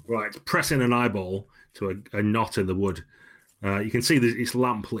 pressing an eyeball to a knot in the wood, you can see that it's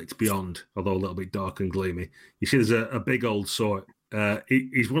lamp lit beyond, although a little bit dark and gloomy. You see there's a big old sort.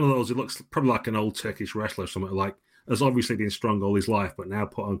 He's one of those, it looks probably like an old Turkish wrestler or something, like, has obviously been strong all his life, but now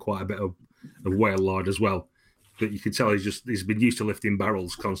put on quite a bit of whale lard as well. But you can tell he's been used to lifting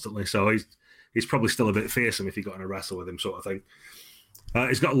barrels constantly, so he's probably still a bit fearsome if you got in a wrestle with him, sort of thing.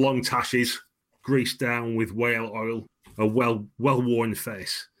 He's got long tashes, greased down with whale oil, a well-worn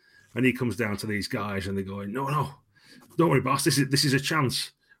face. And he comes down to these guys and they're going, no, don't worry, boss, this is a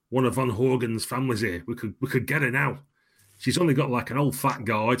chance. One of Von Horgen's families here. We could get her now. She's only got like an old fat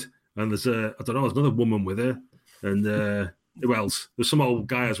guard, and there's another woman with her. And who else? There's some old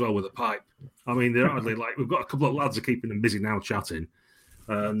guy as well with a pipe. I mean, they're hardly like, we've got a couple of lads are keeping them busy now chatting.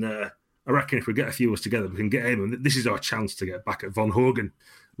 And I reckon if we get a few of us together, we can get him. And this is our chance to get back at Von Horgen.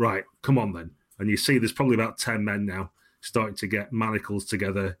 Right, come on then. And you see there's probably about 10 men now starting to get manacles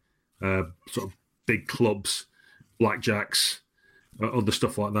together, sort of big clubs, blackjacks, other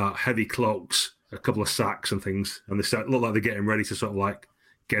stuff like that, heavy cloaks, a couple of sacks and things. And they look like they're getting ready to sort of like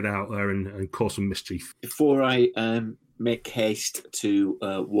get out there and cause some mischief. Before I make haste to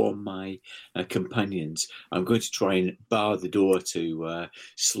warn my companions, I'm going to try and bar the door to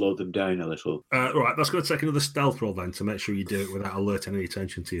slow them down a little. Right, that's going to take another stealth roll then to make sure you do it without alerting any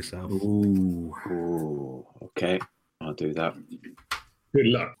attention to yourself. Ooh, okay, I'll do that. Good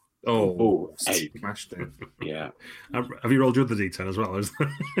luck. Oh, 8. Smashed it. Yeah. Have you rolled your other D10 as well?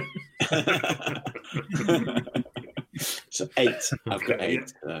 So 8. I've got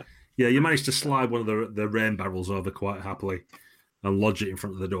 8. Yeah, you managed to slide one of the rain barrels over quite happily and lodge it in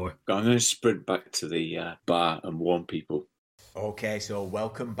front of the door. I'm going to sprint back to the bar and warn people. Okay, so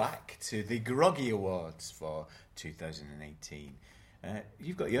welcome back to the Groggy Awards for 2018.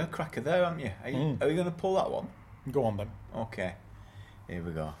 You've got your cracker there, haven't you? Are you going to pull that one? Go on then. Okay, here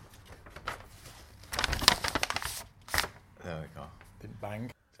we go. There we go. Didn't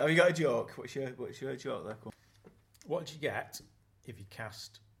bang. Have you got a joke? What's your joke there? What did you get if you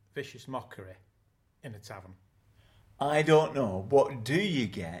cast vicious mockery in a tavern? I don't know. What do you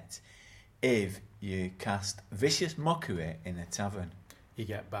get if you cast vicious mockery in a tavern? You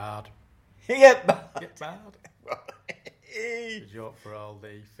get barred. You get bad. Get bad. A joke for all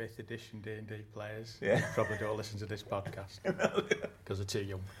the 5th edition D&D players. Yeah. Who probably don't listen to this podcast because they're too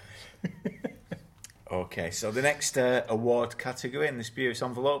young. Okay, so the next award category in the Spurious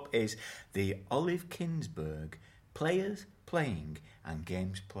envelope is the Olive Kinsberg Players Playing and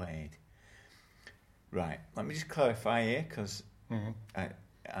Games Played. Right, let me just clarify here because I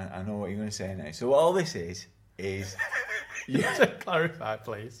know what you're going to say now. So all this is clarify,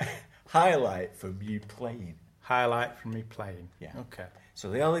 please. Highlight from you playing. Highlight from me playing. Yeah. Okay. So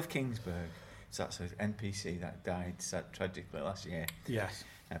the Olive Kingsburg, so that's an NPC that died tragically last year. Yes.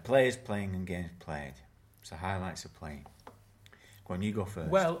 Players playing and games played. So highlights of playing. Go on, you go first.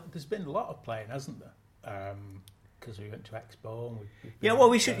 Well, there's been a lot of playing, hasn't there? Because we went to Expo. And yeah.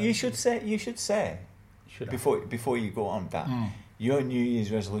 Well, you should say before you go on that your New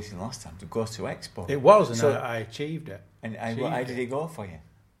Year's resolution last time to go to Expo. It was, and so, I achieved it. And how did it go for you?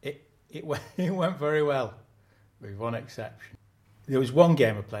 It went very well, with one exception. There was one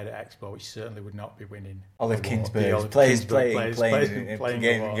game I played at Expo which certainly would not be winning. Olive Kingsburg, players playing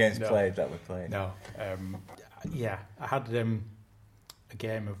games played that were played. No, I had a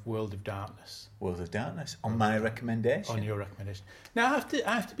game of World of Darkness. World of Darkness on my recommendation. On your recommendation. Now I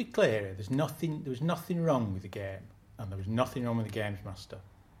have to be clear. There was nothing wrong with the game, and there was nothing wrong with the games master,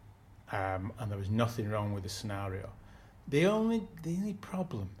 and there was nothing wrong with the scenario. The only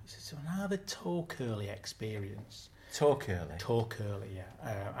problem is it's another talk early experience. Talk early, yeah.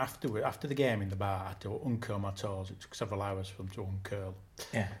 After the game in the bar, I had to uncurl my toes. It took several hours for them to uncurl.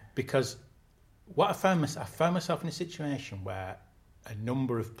 Yeah. Because what I found myself in a situation where a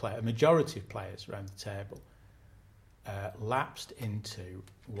majority of players around the table lapsed into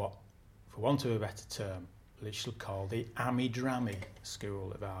what, for want of a better term, literally called the Amidrammy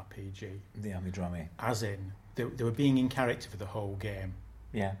school of RPG. The Amidrammy. As in, they were being in character for the whole game.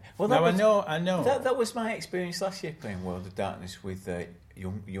 Yeah. Well, I know. That was my experience last year playing World of Darkness with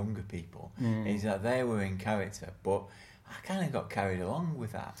younger people. Is that they were in character, but I kind of got carried along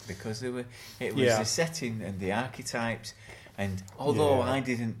with that because it was the setting and the archetypes. And although I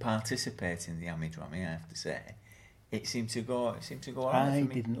didn't participate in the Amidrammy, I have to say, it seemed to go all right for me. I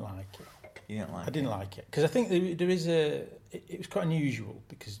didn't like it. You didn't like it? I didn't like it because I think there is it was quite unusual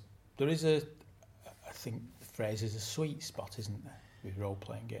because there is I think the phrase is a sweet spot, isn't there, with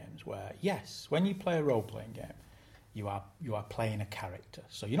role-playing games where, yes, when you play a role-playing game, you are playing a character.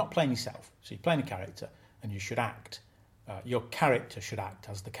 So you're not playing yourself. So you're playing a character and you should act. Your character should act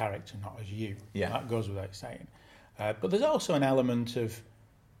as the character, not as you. Yeah. That goes without saying. But there's also an element of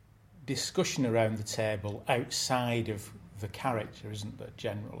discussion around the table outside of the character, isn't there,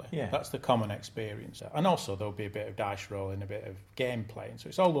 generally? Yeah. That's the common experience. And also there'll be a bit of dice rolling, a bit of game playing. So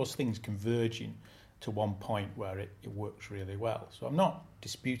it's all those things converging to one point where it works really well. So I'm not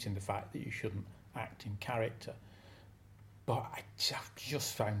disputing the fact that you shouldn't act in character, but I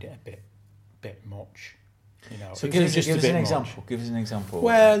just found it a bit much. You know, so give us an example. Give us an example.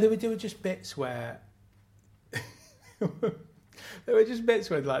 Well, there were just bits where like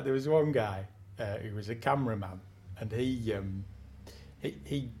there was one guy who was a cameraman, and he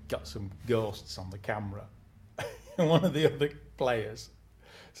got some ghosts on the camera, and one of the other players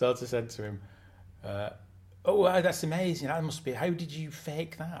sort of said to him, "Oh, that's amazing! That must be. How did you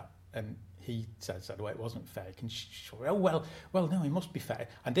fake that?" And he said, "Well, it wasn't fake." And she said, "Oh, well, no, it must be fake."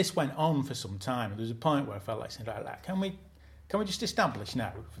 And this went on for some time. And there was a point where I felt like saying, "Right, can we just establish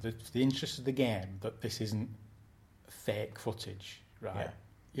now, for the interest of the game, that this isn't fake footage, right?"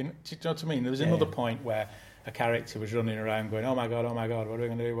 Yeah. Do you know what I mean? There was another point where a character was running around going, "Oh my god, what are we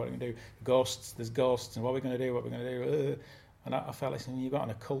going to do? What are we going to do? There's ghosts, and what are we going to do? And I felt like saying, "You've got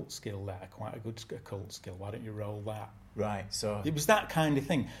an occult skill there, quite a good occult skill. Why don't you roll that?" Right. So it was that kind of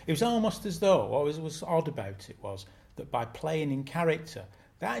thing. It was almost as though what was odd about it was that by playing in character,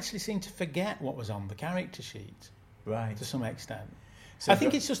 they actually seemed to forget what was on the character sheet. Right. To some extent. So I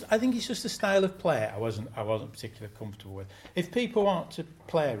think it's just a style of play I wasn't particularly comfortable with. If people want to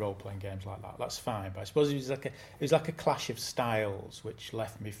play role-playing games like that, that's fine. But I suppose it was like a clash of styles, which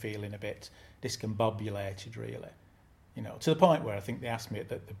left me feeling a bit discombobulated, really. You know, to the point where I think they asked me at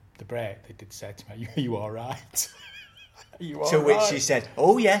the break. They did say to me, "Are you all right?" To which she said,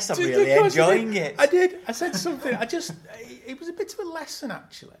 "Oh yes, I'm really enjoying it." I did. I said something. It was a bit of a lesson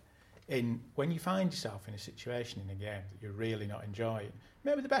actually. In when you find yourself in a situation in a game that you're really not enjoying,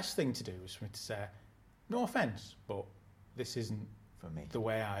 maybe the best thing to do is for me to say, "No offence, but this isn't for me. The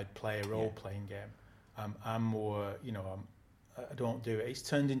way I'd play a role-playing game. I'm more, I don't do it. It's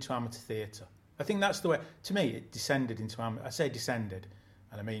turned into amateur theatre. I think that's the way. To me, it descended into amateur. I say descended,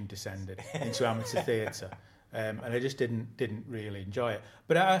 and I mean descended into amateur theatre. and I just didn't really enjoy it.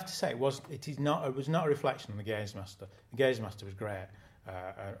 But I have to say, it was not a reflection on the Games Master. The Games Master was great,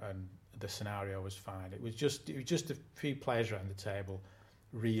 and the scenario was fine. It was just a few players around the table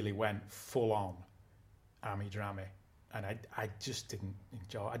really went full on ammy-drammy, and I just didn't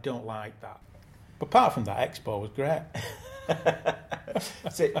enjoy it. I don't like that. But apart from that, Expo was great.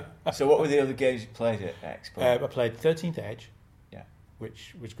 So what were the other games you played at Expo? I played 13th Age. Yeah.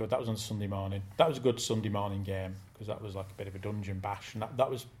 Which was good. That was on Sunday morning. That was a good Sunday morning game because that was like a bit of a dungeon bash, and that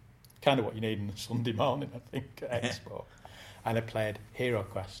was kind of what you need on a Sunday morning, I think, at Expo. And I played Hero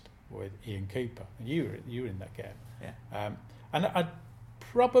Quest with Ian Cooper, and you were in that game. Yeah. And I'd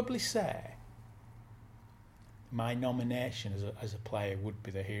probably say my nomination as a player would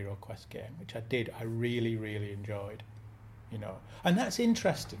be the Hero Quest game, which I really, really enjoyed. You know, and that's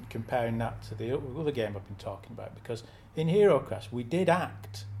interesting comparing that to the other game I've been talking about, because in Hero Quest we did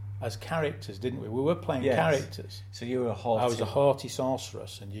act as characters, didn't we? We were playing characters. So you were a haughty. I was a haughty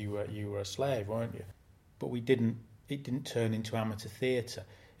sorceress, and you were a slave, weren't you? But it didn't turn into amateur theatre.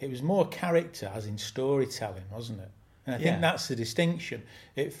 It was more character, as in storytelling, wasn't it? And I think that's the distinction.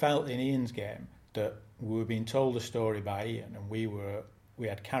 It felt in Ian's game that we were being told a story by Ian, and we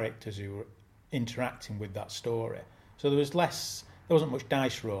had characters who were interacting with that story. So there wasn't much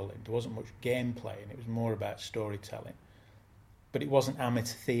dice rolling, there wasn't much gameplay, and it was more about storytelling. But it wasn't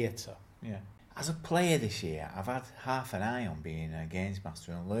amateur theatre. Yeah. As a player this year, I've had half an eye on being a Games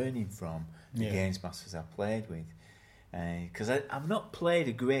Master and learning from the Games Masters I've played with. Because I've not played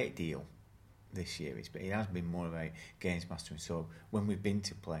a great deal this year. It has been more about Games Mastering. So when we've been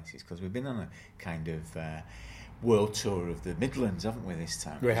to places, because we've been on a kind of world tour of the Midlands, haven't we, this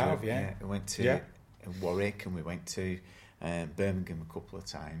time? We have, yeah. We went to Warwick, and we went to Birmingham a couple of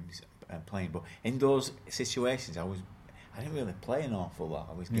times playing. But in those situations, I didn't really play an awful lot.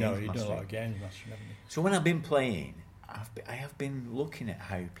 I was Games Mastering. No, you do a lot of Games Mastering, haven't you? So when I've been playing, I have been looking at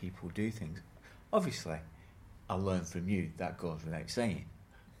how people do things. Obviously, I learn from you. That goes without saying.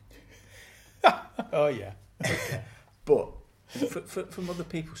 Oh yeah. Okay. But from other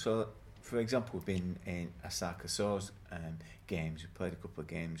people, so for example, we've been in Asaka So's games. We played a couple of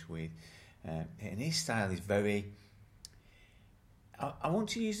games with, and his style is very. I want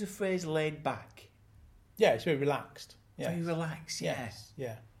to use the phrase laid back. Yeah, it's very relaxed. Very relaxed. Yes.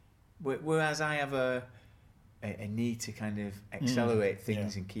 Yeah. Whereas I have a need to kind of accelerate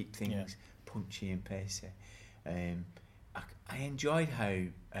things and keep things punchy and pacey. I enjoyed how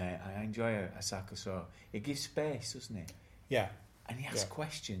I enjoy Asaka So. It gives space, doesn't it? Yeah. And he asks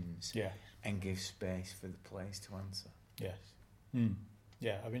questions. Yeah. And gives space for the players to answer. Yes.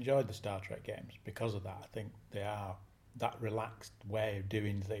 Yeah, I've enjoyed the Star Trek games because of that. I think they are that relaxed way of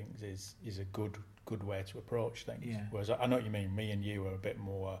doing things is a good way to approach things. Yeah. Whereas I know what you mean. Me and you are a bit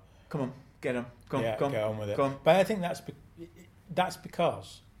more. Come on, get on. Go on with it. Go on. But I think that's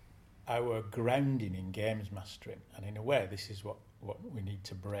because our grounding in games mastering, and in a way this is what we need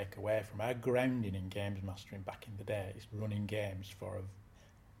to break away from. Our grounding in games mastering back in the day is running games for a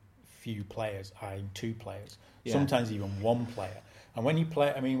few players, i.e. 2 players, sometimes even 1 player. And when you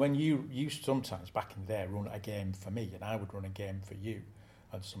play, when you sometimes back in the day run a game for me, and I would run a game for you,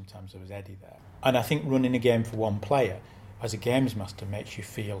 and sometimes there was Eddie there. And I think running a game for 1 player as a games master makes you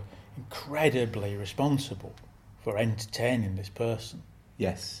feel incredibly responsible for entertaining this person.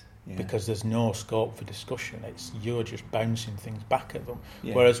 Yes. Yeah. Because there's no scope for discussion. You're just bouncing things back at them.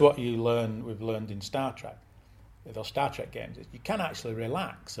 Yeah. Whereas what we've learned in Star Trek, those Star Trek games, is you can actually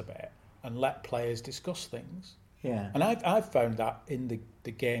relax a bit and let players discuss things. Yeah. And I've found that in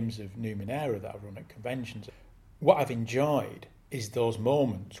the games of Numenera that I've run at conventions. What I've enjoyed is those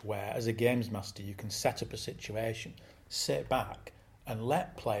moments where, as a games master, you can set up a situation, sit back, and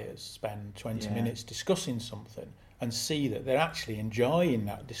let players spend 20 minutes discussing something and see that they're actually enjoying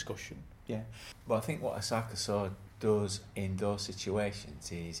that discussion. Yeah. But I think what Asaka So does in those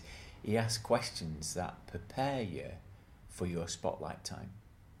situations is he asks questions that prepare you for your spotlight time.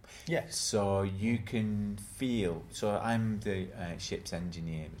 Yes. So you can feel. So I'm the ship's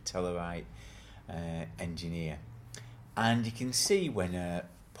engineer, the Tellarite engineer, and you can see when a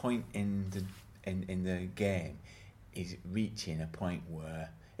point in the game is reaching a point where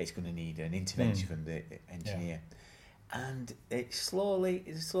it's going to need an intervention from the engineer. Yeah. And it slowly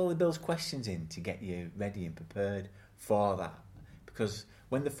builds questions in to get you ready and prepared for that. Because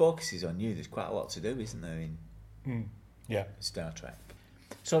when the focus is on you, there's quite a lot to do, isn't there, in Star Trek?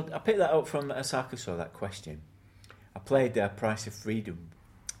 So I picked that up from Asaka So, that question. I played Price of Freedom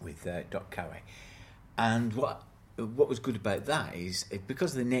with Doc Carey. And what was good about that is,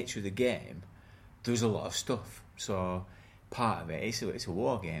 because of the nature of the game, there was a lot of stuff. So part of it, it's a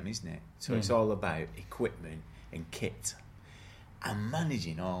war game, isn't it? So it's all about equipment and kit. And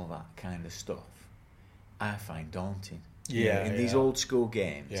managing all that kind of stuff, I find daunting. In these old school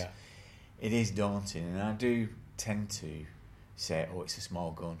games, it is daunting. And I do tend to say, oh, it's a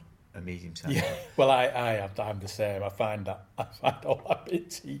small gun, a medium size gun. Well, I'm the same. I find all that bit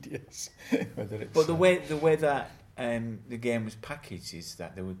tedious. But the way that the game was packaged is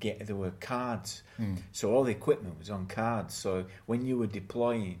that there were cards, so all the equipment was on cards. So when you were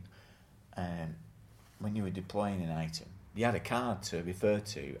deploying an item, you had a card to refer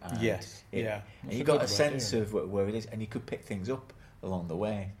to. And and you got a sense of where it is, and you could pick things up along the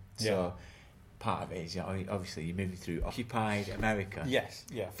way. So part of it is obviously you're moving through occupied America.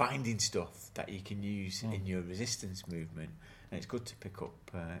 Finding stuff that you can use in your resistance movement, and it's good to pick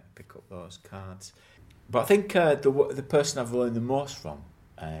up those cards. But I think the person I've learned the most from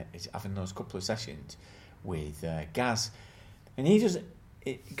is having those couple of sessions with Gaz, and he does.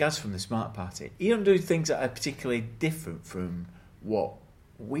 Gaz from the Smart Party, he don't do things that are particularly different from what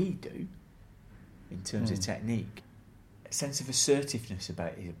we do in terms of technique. A sense of assertiveness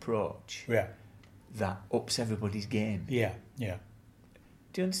about his approach that ups everybody's game. Do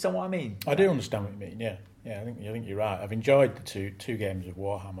you understand what I mean? I do understand what you mean. I think you're right. I've enjoyed the two games of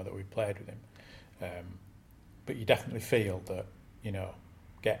Warhammer that we've played with him, but you definitely feel that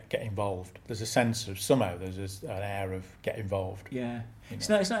get involved. There's a sense of somehow there's an air of get involved. It's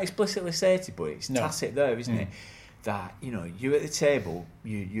not explicitly stated, but it's tacit there, isn't it? That you're at the table,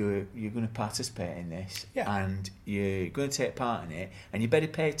 you're going to participate in this, and you're going to take part in it, and you better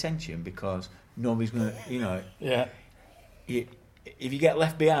pay attention because nobody's going to, if you get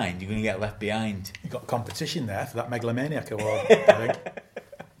left behind, you're going to get left behind. You've got competition there for that megalomaniac award, I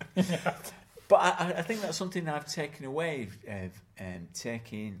think. But I think that's something I've taken away of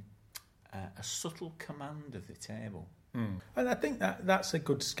taking a subtle command of the table. And I think that's a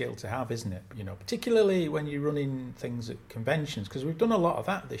good skill to have, isn't it? Particularly when you're running things at conventions, because we've done a lot of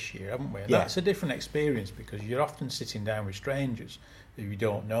that this year, haven't we? And that's a different experience because you're often sitting down with strangers who you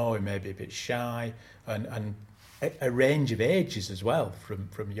don't know, who may be a bit shy, and a range of ages as well,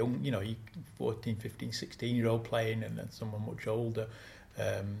 from young, 14, 15, 16-year-old playing, and then someone much older.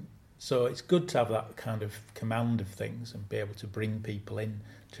 So it's good to have that kind of command of things and be able to bring people in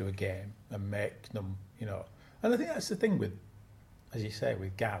to a game and make them, And I think that's the thing with, as you say,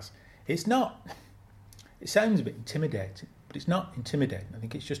 with Gaz. It sounds a bit intimidating, but it's not intimidating. I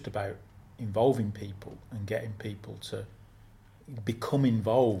think it's just about involving people and getting people to become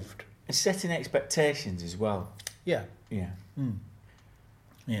involved. And setting expectations as well. Yeah.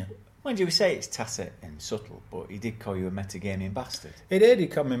 Mind you, we say it's tacit and subtle, but he did call you a metagaming bastard. He did, he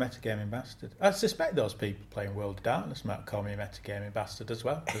called me a metagaming bastard. I suspect those people playing World of Darkness might call me a metagaming bastard as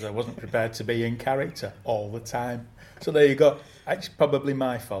well, because I wasn't prepared to be in character all the time. So there you go. It's probably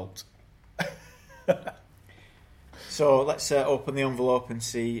my fault. So let's open the envelope and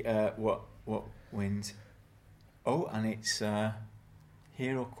see what wins. Oh, and it's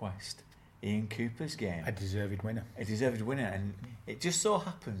Hero Quest. Ian Cooper's game. A deserved winner. And it just so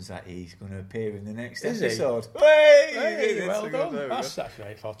happens that he's going to appear in the next episode. Hey, well done. That's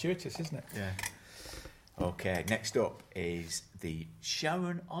very fortuitous, isn't it? Yeah. Okay, next up is the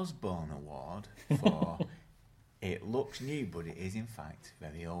Sharon Osbourne Award for It Looks New, but it is in fact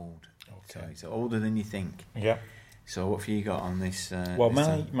very old. Okay. So it's older than you think. Yeah. So what have you got on this?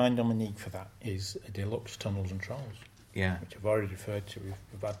 My nominee for that is a deluxe Tunnels and Trolls. Yeah, which I've already referred to.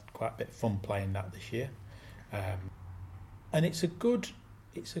 We've had quite a bit of fun playing that this year, and it's a good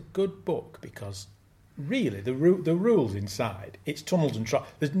book because really the rules inside, it's Tunnels and Trolls.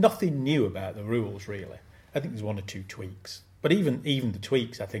 There's nothing new about the rules really. I think there's one or two tweaks, but even the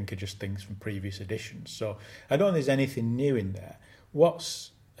tweaks I think are just things from previous editions. So I don't think there's anything new in there.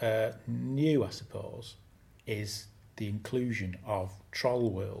 What's new, I suppose, is the inclusion of Troll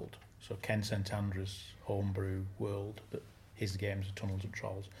World. So Ken Santandra's homebrew world, that his games are Tunnels and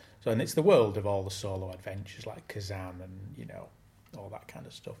Trolls. So, and it's the world of all the solo adventures like Kazan and, all that kind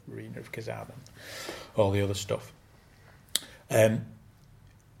of stuff, Arena of Kazan and all the other stuff. But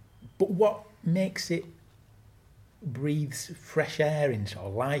what makes it breathes fresh air into or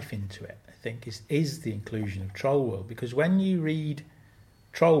life into it, I think, is the inclusion of Troll World. Because when you read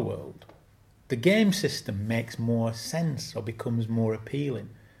Troll World, the game system makes more sense or becomes more appealing.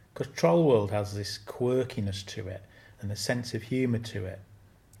 Because Troll World has this quirkiness to it and a sense of humour to it.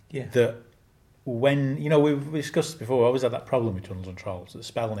 Yeah. That when, we've discussed before, I always had that problem with Tunnels and Trolls, that the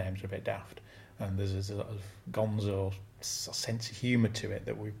spell names are a bit daft. And there's a sort of sense of humour to it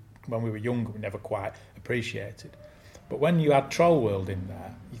that when we were younger, we never quite appreciated. But when you add Troll World in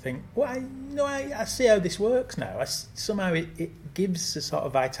there, you think, well, I see how this works now. Somehow it gives a sort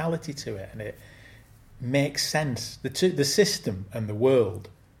of vitality to it, and it makes sense. The system and the world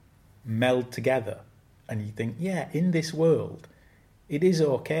meld together, and you think, yeah, in this world, it is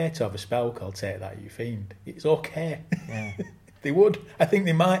okay to have a spell called Take That, You Fiend. It's okay. Yeah. I think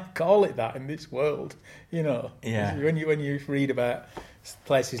they might call it that in this world, Yeah. When you read about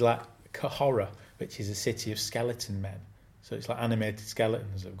places like Kahora, which is a city of skeleton men, so it's like animated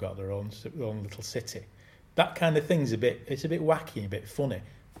skeletons that have got their own little city. That kind of thing's it's a bit wacky, a bit funny,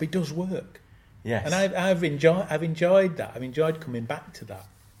 but it does work. Yes. And I've enjoyed that. I've enjoyed coming back to that.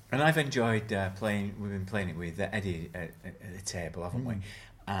 And I've enjoyed playing. We've been playing it with Eddie at the table, haven't we?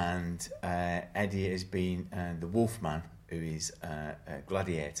 And Eddie has been the Wolfman, who is a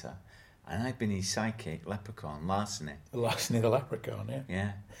gladiator, and I've been his sidekick, Leprechaun, Larceny. Larceny the Leprechaun, yeah.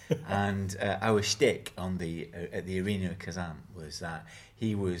 Yeah. And our shtick at the Arena of Kazan was that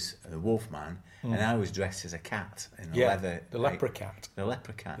he was the Wolfman, and I was dressed as a cat in a leather. The leprechaun. The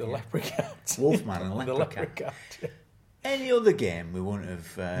leprechaun. The leprechaun. Wolfman and the leprechaun. leprechaun. Any other game we wouldn't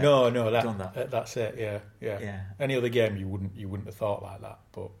have done that. That's it. Yeah. Any other game you wouldn't have thought like that,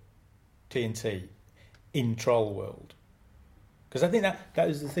 but TNT in Troll World. Because I think that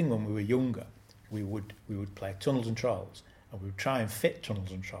was the thing when we were younger. We would play Tunnels and Trolls, and we would try and fit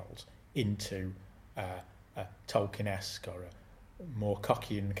Tunnels and Trolls into a Tolkien-esque or a more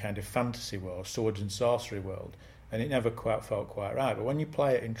cocky and kind of fantasy world, swords and sorcery world, and it never quite felt quite right. But when you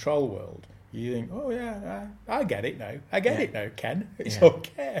play it in Troll World, you think, oh yeah, I get it now. I get it now, Ken. It's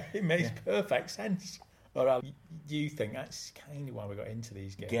okay. It makes perfect sense. Or do you think that's kind of why we got into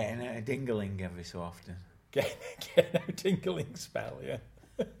these games? Getting out a dingling every so often. Getting out a tingling spell, yeah.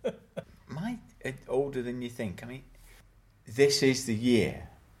 Older than you think. I mean, this is the year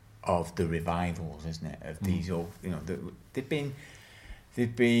of the revivals, isn't it? Of these old, they've been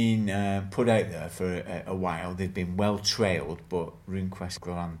put out there for a while. They've been well trailed, but RuneQuest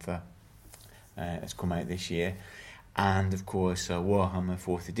Glorantha has come out this year, and of course Warhammer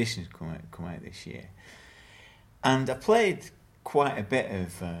 4th Edition has come out this year. And I played quite a bit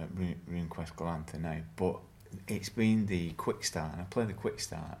of RuneQuest Glorantha now, but it's been the quick start, and I played the quick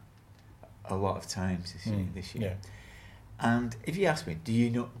start a lot of times this year. Yeah. And if you ask me, do you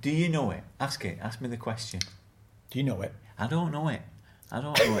know it? Ask me the question. Do you know it? I don't know it.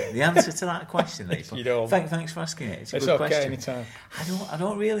 The answer to that question, you don't. Thanks for asking it. It's a good okay question. Anytime. I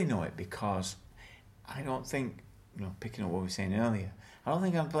don't really know it, because I don't think, picking up what we were saying earlier, I don't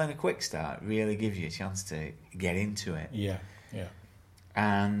think I'm playing a quick start really gives you a chance to get into it. Yeah.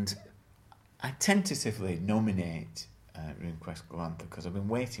 And I tentatively nominate RuneQuest Glorantha because I've been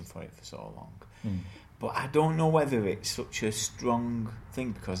waiting for it for so long. But I don't know whether it's such a strong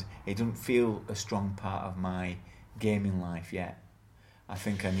thing, because it doesn't feel a strong part of my gaming life yet. I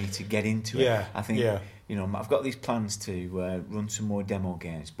think I need to get into it. I think, I've got these plans to run some more demo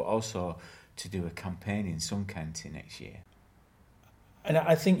games, but also to do a campaign in some county next year. And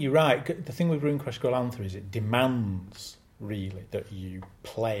I think you're right. The thing with RuneQuest Glorantha is it demands, really, that you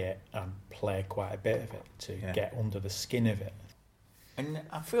play it and play quite a bit of it to get under the skin of it. And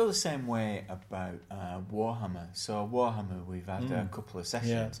I feel the same way about Warhammer. So Warhammer, we've had a couple of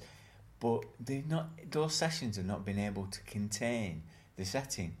sessions, but those sessions have not been able to contain the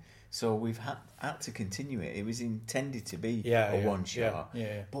setting. So we've had to continue it. It was intended to be a one-shot,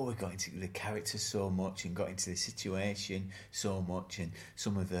 but we got into the characters so much and got into the situation so much, and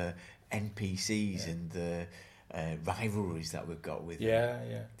some of the NPCs and the rivalries that we've got with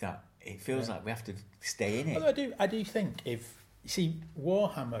them, that it feels like we have to stay in it. Although I do think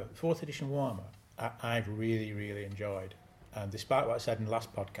Warhammer, 4th edition Warhammer, I've really, really enjoyed. And despite what I said in the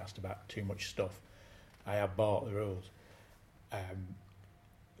last podcast about too much stuff, I have bought the rules.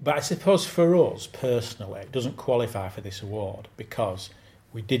 But I suppose for us personally, it doesn't qualify for this award because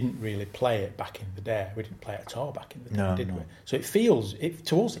we didn't really play it back in the day. We didn't play it at all back in the day, did we? So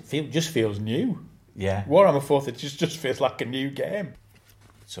to us, it just feels new. Yeah. Warhammer 4th, it just feels like a new game.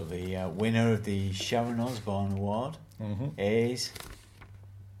 So the winner of the Sharon Osbourne Award is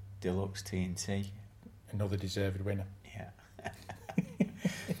Deluxe TNT. Another deserved winner. Yeah.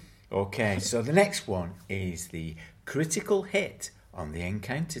 Okay, so the next one is the critical hit on the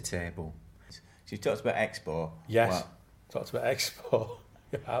encounter table. So you talked about Expo. Yes, talked about Expo.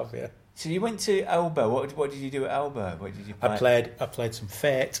 You have, yeah. So you went to Elba. What did you do at Elba? What did you play? I played some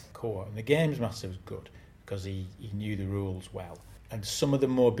Fate core, and the games master was good because he knew the rules well. And some of the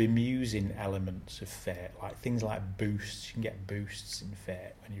more bemusing elements of Fate, like things like boosts, you can get boosts in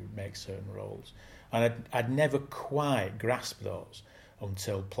Fate when you make certain rolls. And I'd never quite grasped those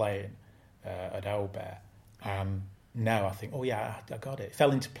until playing at Owlbear. now I think, oh yeah, I got it. It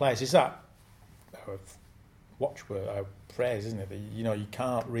fell into place. Is that our watchword, our phrase, isn't it? That, you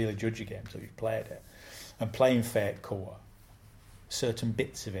can't really judge a game until you've played it. And playing Fate Core, certain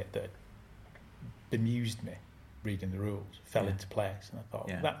bits of it that bemused me, reading the rules, fell into place, and I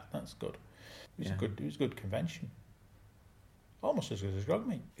thought that's good. It was a good convention. Almost as good as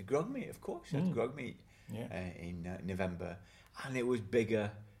Grogmeet. Grogmeet, of course. Grogmeet in November, and it was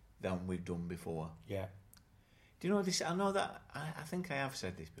bigger than we've done before. Yeah. Do you know this? I know that I think I have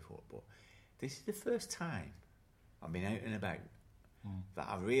said this before, but this is the first time I've been out and about that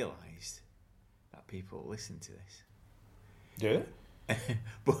I realised that people listen to this. Yeah.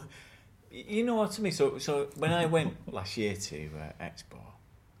 But you know what I mean. So when I went last year to Expo,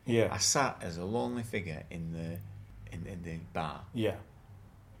 I sat as a lonely figure in the bar,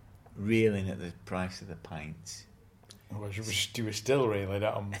 reeling at the price of the pints. Well, you were still reeling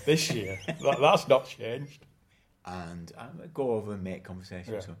at them this year. That's not changed. And I would go over and make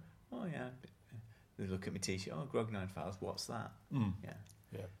conversation. So, they look at my t-shirt. Oh, Grognard Files. What's that?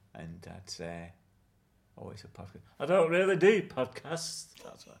 Yeah. And I'd say, oh, it's a podcast. I don't really do podcasts.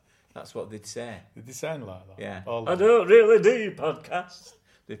 That's what they'd say. Did they sound like that? Yeah. I don't really do podcasts.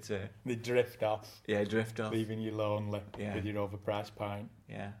 They'd drift off. Yeah, drift off. Leaving you lonely with your overpriced pint.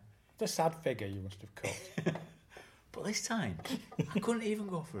 Yeah. It's a sad figure you must have cut. But this time, I couldn't even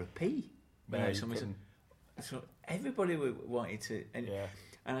go for a pee. No, so everybody wanted to...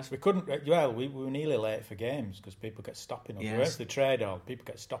 And we couldn't... Well, we were nearly late for games because people get stopping. Yes. We went to the trade hall, people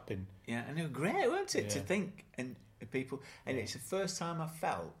get stopping. Yeah, and it was great, wasn't it, to think... And people... And it's the first time I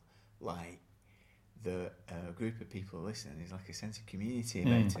felt like the group of people listening is like a sense of community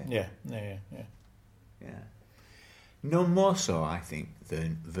about it. Yeah. No more so, I think,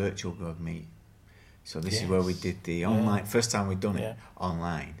 than virtual Grogmeet. So this is where we did the online... First time we'd done it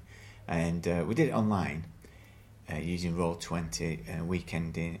online. And we did it online using Roll20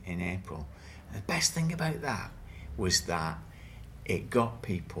 weekend in April. And the best thing about that was that it got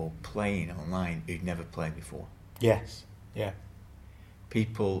people playing online who'd never played before. Yes, yeah.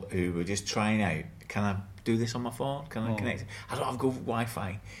 People who were just trying out, can I do this on my phone? Can I connect it? I don't have good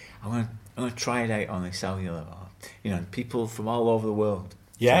Wi-Fi. I'm going to try it out on the cellular. People from all over the world.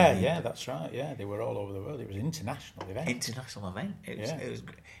 Yeah, that's right. Yeah, they were all over the world. It was an international event.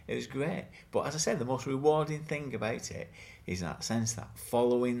 It was great. But as I said, the most rewarding thing about it is that sense that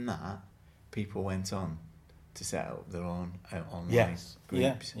following that, people went on to set up their own online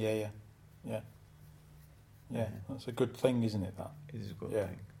groups. Yeah, that's a good thing, isn't it? That it is a good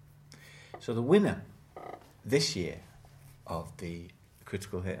thing. So the winner this year of the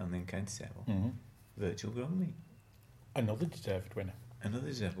critical hit on the encounter table, virtual Grogmeet. Another deserved winner. Another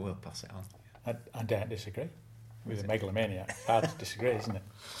deserved. We'll pass it on. I don't disagree. With a megalomaniac, it's hard to disagree, isn't it?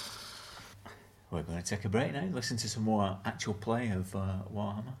 We're going to take a break now. Listen to some more actual play of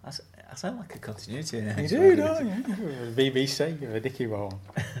Warhammer. I sound like a continuity. You do, don't you? BBC with a Dickie Warren.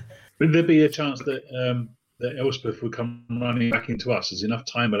 Would there be a chance that Elspeth would come running back into us? As enough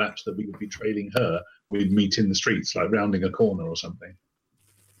time elapsed that we would be trailing her, we'd meet in the streets, like rounding a corner or something.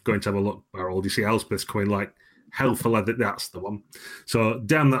 Going to have a look, Harold. You see Elspeth's coming like hell for leather. That's the one. So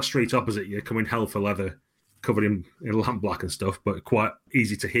down that street opposite you, coming hell for leather, covered in lamp black and stuff, but quite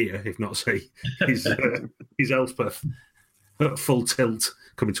easy to hear, if not see. He's Elspeth at full tilt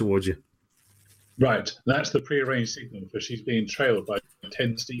coming towards you. Right, that's the prearranged signal for she's being trailed by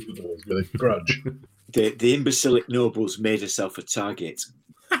 10 stevedores with a grudge. The imbecilic nobles made herself a target.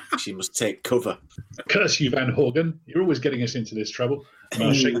 She must take cover. Curse you, Van Horgan. You're always getting us into this trouble. And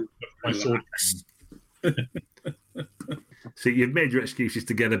I'll shake my sword. So you've made your excuses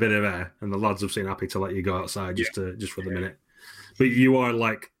to get a bit of air, and the lads have seemed happy to let you go outside just for the minute. But you are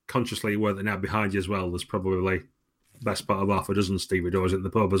like consciously aware that now behind you as well, there's probably best part of half a dozen stevedores at the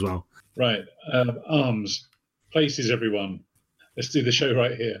pub as well. Right. Arms. Places, everyone. Let's do the show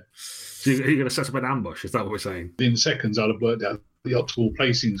right here. So are you going to set up an ambush? Is that what we're saying? In seconds, I'll have worked out the optimal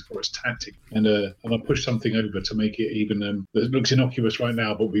placings for its tactic, and I'll push something over to make it even. That looks innocuous right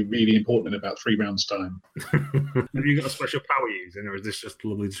now, but will be really important in about 3 rounds' time. Have you got a special power using, or is this just a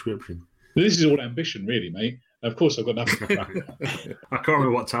lovely description? This is all ambition, really, mate. Of course, I've got nothing to back it up. I can't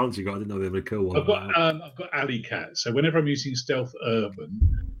remember what talents you got. I didn't know they were a cool one. I've got Alley Cat, so whenever I'm using Stealth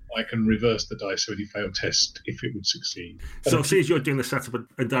Urban, I can reverse the dice so any failed test if it would succeed. So, see, as you're doing the setup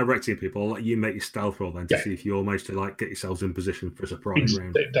and directing people, I'll let you make your stealth roll then to see if you're managed to get yourselves in position for a surprise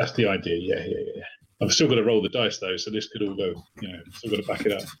round. That's the idea. Yeah. I've still got to roll the dice though, so this could all go. Still got to back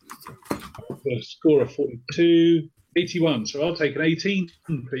it up. I've got a score of 42, 81. So I'll take an 18,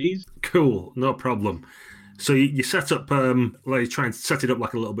 please. Cool, no problem. So you set up, like try and set it up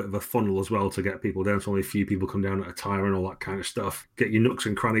like a little bit of a funnel as well to get people down. So only a few people come down at a time and all that kind of stuff. Get your nooks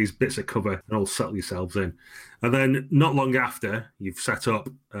and crannies, bits of cover, and all settle yourselves in. And then not long after you've set up,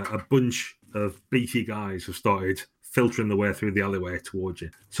 a bunch of beefy guys have started filtering the way through the alleyway towards you.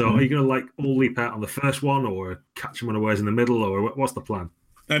 So are you going to like all leap out on the first one, or catch them unawares in the middle, or what's the plan?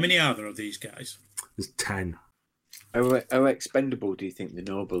 How many are there of these guys? There's 10. How expendable do you think the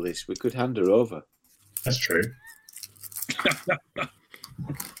noble is? We could hand her over. That's true.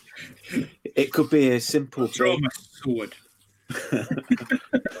 It could be a simple throw my sword.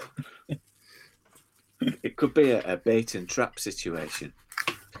 It could be a bait and trap situation.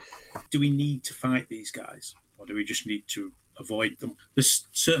 Do we need to fight these guys, or do we just need to avoid them? There's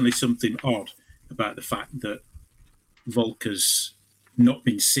certainly something odd about the fact that Volker's not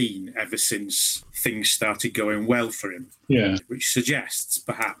been seen ever since things started going well for him. Yeah, which suggests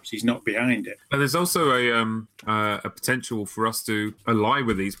perhaps he's not behind it. But there's also a potential for us to ally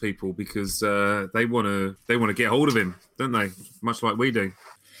with these people because they want to get hold of him, don't they? Much like we do.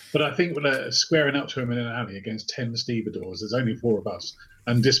 But I think we're squaring up to him in an alley against 10 stevedores. There's only 4 of us,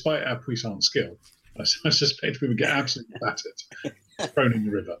 and despite our puissant skill, I suspect we would get absolutely battered, thrown in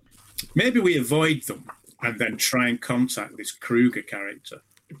the river. Maybe we avoid them and then try and contact this Kruger character.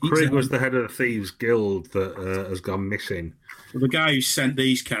 Kruger was the head of the Thieves Guild that has gone missing. Well, the guy who sent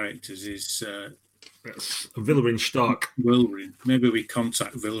these characters is... That's Vilrin Stark. Vilrin. Maybe we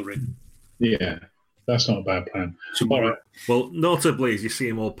contact Vilrin. Yeah, that's not a bad plan. Tomorrow. All right. Well, notably, as you see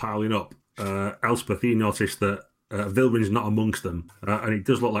them all piling up, Elspeth, you notice that Vilrin's not amongst them, and it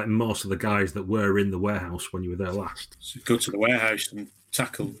does look like most of the guys that were in the warehouse when you were there last. So go to the warehouse and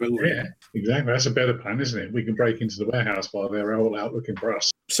tackle Vilrin. Yeah, exactly. That's a better plan, isn't it? We can break into the warehouse while they're all out looking for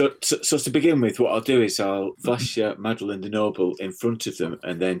us. So to begin with, what I'll do is I'll flash Madeline the Noble in front of them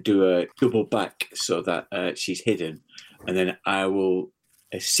and then do a double back so that she's hidden. And then I will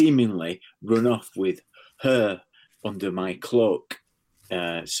seemingly run off with her under my cloak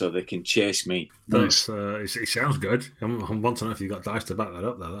so they can chase me. That's, it sounds good. I want to know if you've got dice to back that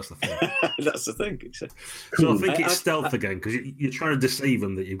up, though. That's the thing. That's the thing. So I think it's stealth again, because you're trying to deceive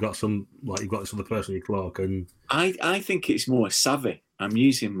them that you've got this other person in your cloak. And I think it's more savvy. I'm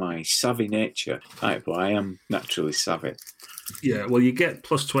using my savvy nature. But I am naturally savvy. Yeah, well, you get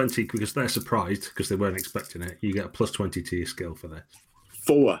plus 20 because they're surprised because they weren't expecting it. You get a plus 20 to your skill for this.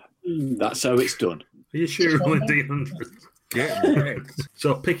 4. That's how it's done. Are you sure you're only D100? Yeah.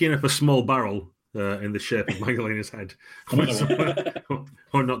 So picking up a small barrel in the shape of Magdalena's head,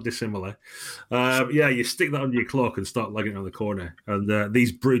 or not dissimilar. You stick that under your cloak and start legging it around the corner. And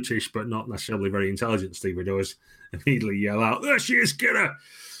these brutish but not necessarily very intelligent stevedores immediately yell out, "There she is, get her!"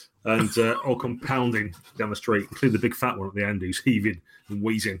 And all come pounding down the street, including the big fat one at the end who's heaving and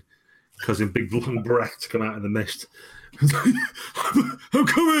wheezing, causing big long breath to come out in the mist. I'm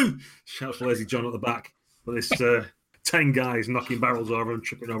coming! Shouts Lazy John at the back. But this 10 guys knocking barrels over and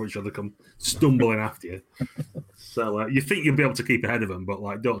tripping over each other come stumbling after you. So you think you'll be able to keep ahead of them,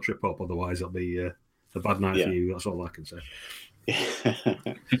 but don't trip up, otherwise it'll be a bad night for you. That's all I can say.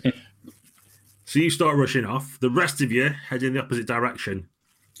 So you start rushing off. The rest of you head in the opposite direction,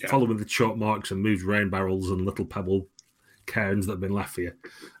 following the chalk marks and moved rain barrels and little pebble cairns that have been left for you,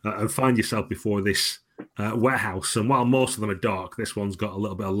 and find yourself before this warehouse. And while most of them are dark, this one's got a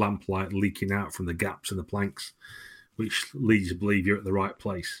little bit of lamplight leaking out from the gaps in the planks, which leads you to believe you're at the right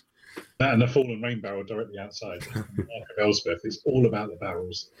place. That and the fallen rain barrel directly outside. Mark of Elspeth. It's all about the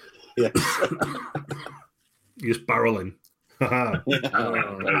barrels. Yeah. You're just barreling. Very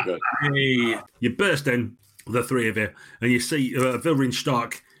good. You burst in, the three of you, and you see Vilrin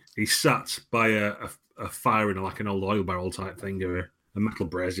Stark. He's sat by a fire in an old oil barrel type thing, or a metal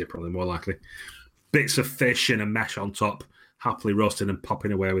brazier, probably more likely. Bits of fish in a mesh on top, happily roasting and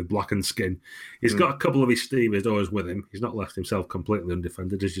popping away with blackened skin. He's got a couple of his stevedores with him. He's not left himself completely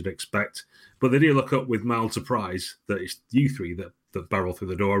undefended, as you'd expect. But they do look up with mild surprise that it's you three that barrel through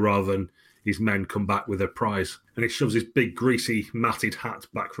the door rather than his men come back with a prize. And he shoves his big, greasy, matted hat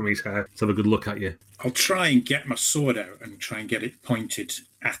back from his hair to have a good look at you. I'll try and get my sword out and try and get it pointed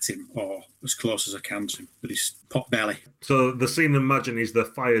at him, or as close as I can to him, with his pot belly. So the scene, imagine, is the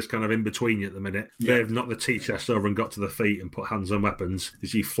fire's kind of in between you at the minute. Yeah. They've knocked the tea chest over and got to the feet and put hands on weapons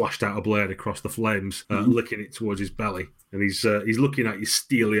as you flashed out a blade across the flames, licking it towards his belly. And he's looking at you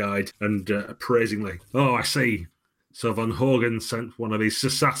steely-eyed and appraisingly. "Oh, I see. So Von Hogan sent one of his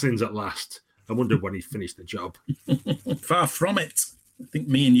assassins at last. I wondered when he finished the job." Far from it. I think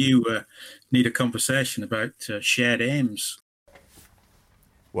me and you need a conversation about shared aims.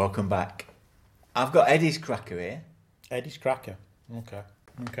 Welcome back. I've got Eddie's cracker here. Eddie's cracker. Okay.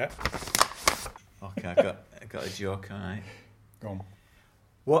 Okay, I got a joke, all right. Go on.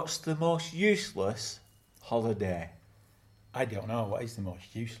 What's the most useless holiday? I don't know. What is the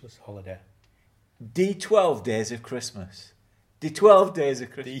most useless holiday? D12 days of Christmas. D12 days of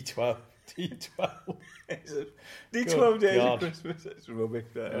Christmas. D12. D12. D12 days of Christmas. That's rubbish.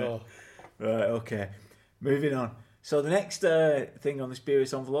 Oh. Right, okay. Moving on. So the next thing on the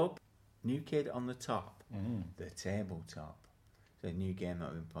Spurious envelope, New Kid on the Top. The tabletop. It's a new game that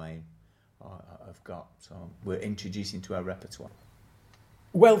I've been playing. I've got. So we're introducing to our repertoire.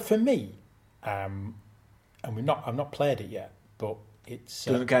 Well, for me, and I've not played it yet, but it's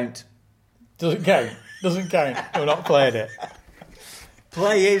Doesn't count. Doesn't count. Doesn't count. I've not played it.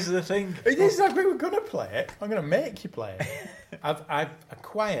 Play is the thing. It is like we were going to play it. I'm going to make you play it. I've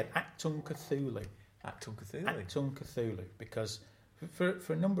acquired Acton Cthulhu. Acton Cthulhu. Acton Cthulhu because for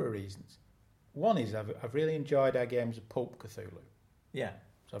a number of reasons. One is I've really enjoyed our games of Pulp Cthulhu. Yeah.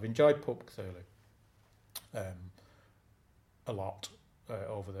 So I've enjoyed Pulp Cthulhu a lot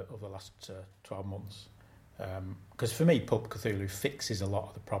over the last 12 months. Because for me, Pulp Cthulhu fixes a lot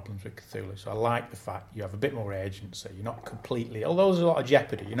of the problems with Cthulhu. So I like the fact you have a bit more agency. You're not completely, although there's a lot of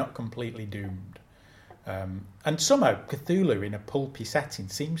jeopardy, you're not completely doomed. And somehow Cthulhu in a pulpy setting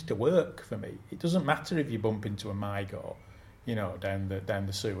seems to work for me. It doesn't matter if you bump into a Mygor, down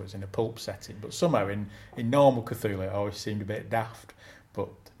the sewers in a pulp setting. But somehow in normal Cthulhu, it always seemed a bit daft. But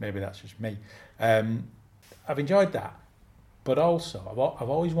maybe that's just me. I've enjoyed that. But also, I've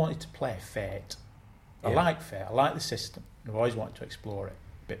always wanted to play Fate. I like Fate. I like the system. I've always wanted to explore it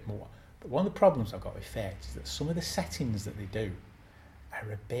a bit more. But one of the problems I've got with Fate is that some of the settings that they do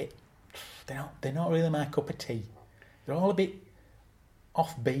are a bit... They're not really my cup of tea. They're all a bit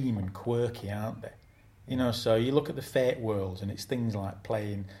off beam and quirky, aren't they? So you look at the Fate worlds and it's things like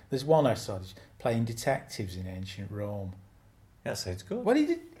playing... There's one I saw, playing detectives in ancient Rome. That sounds good. Well,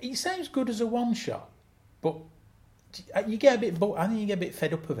 it sounds good as a one-shot, but... You get a bit. I think you get a bit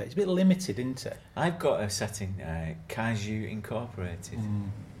fed up of it. It's a bit limited, isn't it? I've got a setting, Kaiju Incorporated.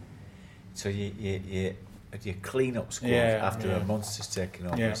 So you clean up squad after a monster's taken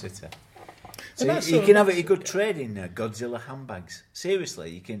over a city. So you can have a good trade in Godzilla handbags. Seriously,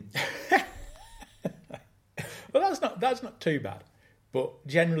 you can. Well, that's not too bad. But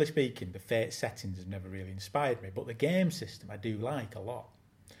generally speaking, the Fate settings have never really inspired me. But the game system I do like a lot.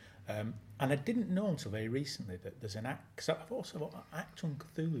 And I didn't know until very recently that there's an act. Because I've also thought Acton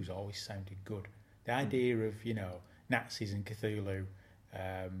Cthulhu's always sounded good. The idea of Nazis and Cthulhu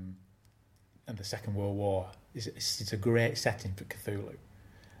and the Second World War it's a great setting for Cthulhu.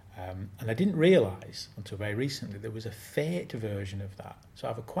 And I didn't realise until very recently there was a Fate version of that. So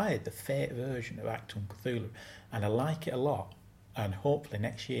I've acquired the Fate version of Acton Cthulhu, and I like it a lot. And hopefully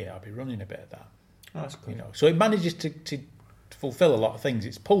next year I'll be running a bit of that. Oh, that's good. So it manages to fulfil a lot of things.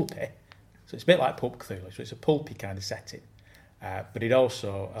 It's pulpy, so it's a bit like Pulp Cthulhu, so it's a pulpy kind of setting. But it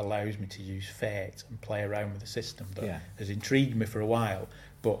also allows me to use Fate and play around with the system that has intrigued me for a while,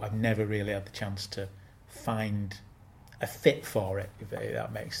 but I've never really had the chance to find a fit for it, if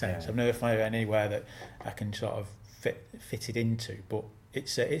that makes sense. I've never found anywhere that I can sort of fit it into, but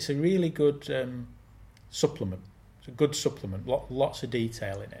it's a really good supplement. It's a good supplement, lots of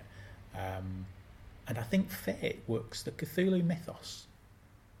detail in it. And I think Fate works, the Cthulhu mythos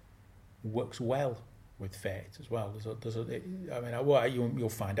works well with Fate as well. You'll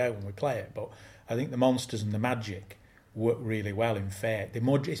find out when we play it, but I think the monsters and the magic work really well in Fate.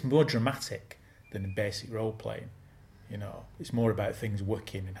 It's more dramatic than in basic role-playing. It's more about things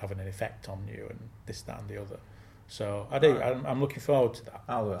working and having an effect on you and this, that and the other. So I'm looking forward to that.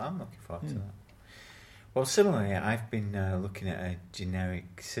 Oh, I'm looking forward to that. Well, similarly, I've been looking at a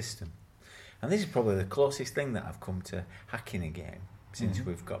generic system. And this is probably the closest thing that I've come to hacking a game since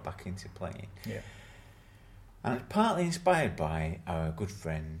we've got back into playing. Yeah. And it's partly inspired by our good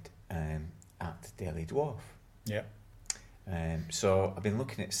friend at Daily Dwarf. Yeah. So I've been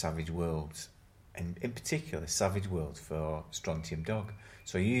looking at Savage Worlds, and in particular Savage Worlds for Strontium Dog.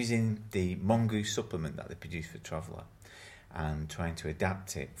 So using the Mongoose supplement that they produce for Traveller and trying to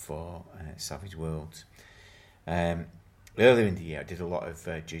adapt it for Savage Worlds. Earlier in the year I did a lot of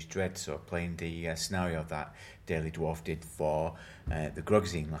Judge Dredd, so playing the scenario that Daily Dwarf did for the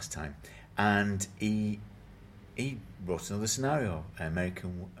Grogzine last time, and he wrote another scenario,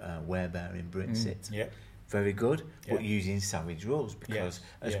 American Werebear in Britsit. Very good, but using Savage rules, because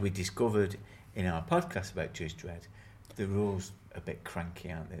as we discovered in our podcast about Judge Dredd, the rules are a bit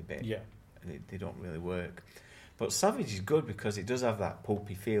cranky, aren't they? They don't really work. But Savage is good because it does have that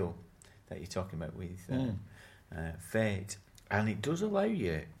pulpy feel that you're talking about with Fate, and it does allow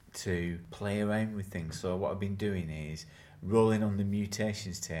you to play around with things. So what I've been doing is rolling on the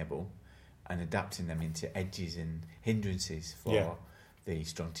mutations table and adapting them into edges and hindrances for the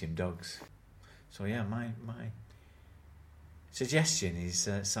Strontium dogs. So yeah, my suggestion is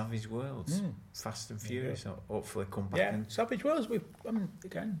Savage Worlds, Fast and Furious. Hopefully come back and Savage Worlds.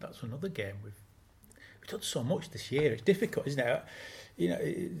 Again, that's another game we've done so much this year. It's difficult, isn't it?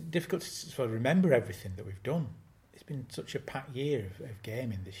 It's difficult to sort of remember everything that we've done. It's been such a packed year of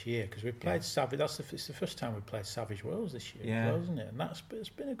gaming this year because we've played Savage. It's the first time we've played Savage Worlds this year, isn't it? And it's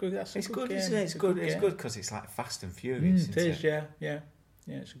been a good. It's good, game. Isn't it? It's good. It's good because it's like Fast and Furious. It is, yeah.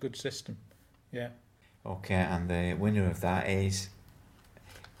 It's a good system. Yeah. Okay, and the winner of that is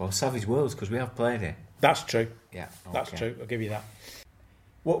Savage Worlds because we have played it. That's true. Yeah, that's true. I'll give you that.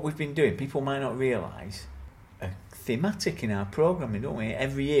 What we've been doing, people might not realise, a thematic in our programming, don't we?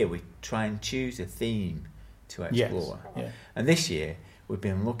 Every year we try and choose a theme to explore. Yes. Yeah. And this year we've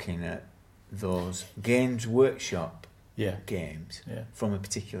been looking at those Games Workshop games from a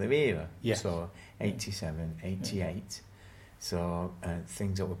particular era. Yes. So 87, 88. So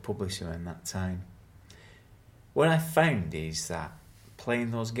things that were published around that time. What I found is that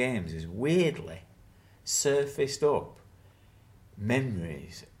playing those games has weirdly surfaced up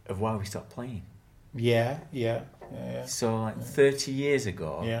memories of why we stopped playing. Yeah. So 30 years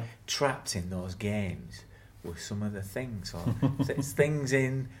ago, trapped in those games were some of the things. So it's things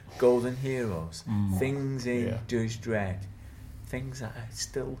in Golden Heroes, things in Judge Dredd, things that are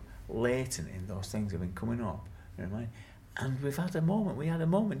still latent in those things have been coming up. You know what I mean? And we had a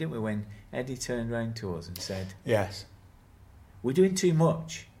moment, didn't we, when Eddie turned round to us and said, yes, we're doing too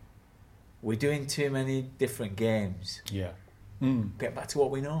much. We're doing too many different games. Yeah. Get back to what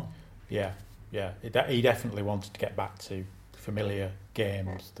we know. Yeah. He definitely wanted to get back to familiar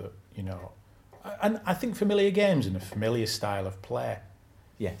games that, and I think familiar games and a familiar style of play.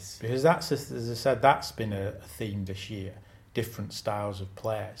 Yes. Because that's, as I said, that's been a theme this year, different styles of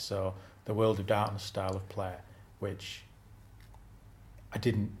play. So the World of Darkness style of play, which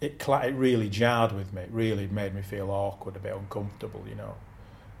it really jarred with me. It really made me feel awkward, a bit uncomfortable,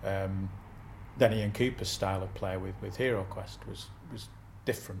 Then Ian Cooper's style of play with Hero Quest was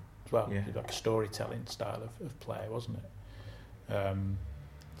different as well. Yeah. Like a storytelling style of play, wasn't it?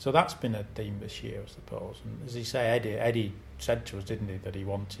 So that's been a theme this year, I suppose. And as you say, Eddie said to us, didn't he, that he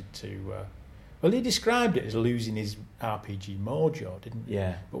wanted to... he described it as losing his RPG mojo, didn't he?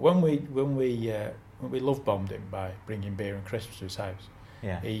 Yeah. But when we love bombed him by bringing beer and crisps to his house,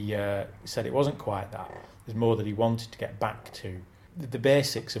 he said it wasn't quite that. It was more that he wanted to get back to the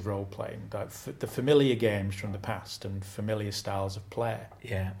basics of role-playing, like the familiar games from the past and familiar styles of play.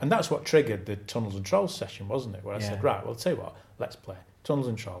 Yeah. And that's what triggered the Tunnels and Trolls session, wasn't it? Where I said, right, well, tell you what, let's play Tunnels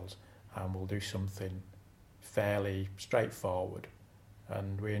and Trolls and we'll do something fairly straightforward.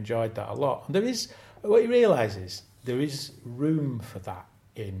 And we enjoyed that a lot. And what you realise is, there is room for that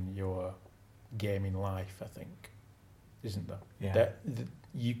in your gaming life, I think, isn't there? Yeah.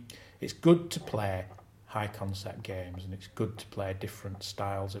 It's good to play high concept games, and it's good to play different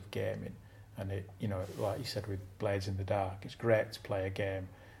styles of gaming. And like you said with Blades in the Dark, it's great to play a game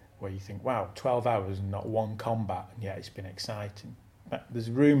where you think, wow, 12 hours and not one combat, and yet it's been exciting.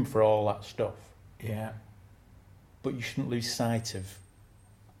 There's room for all that stuff. Yeah. But you shouldn't lose sight of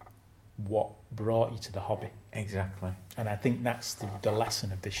what brought you to the hobby. Exactly. And I think that's the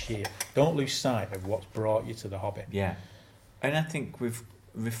lesson of this year. Don't lose sight of what's brought you to the hobby. Yeah. And I think we've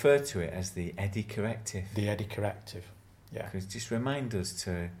referred to it as the Eddie Corrective. The Eddie Corrective, yeah. Because just remind us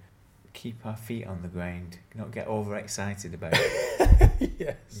to keep our feet on the ground, not get overexcited about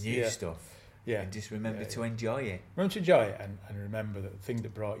new stuff. Yeah. And just remember to enjoy it. Remember to enjoy it, and remember that the thing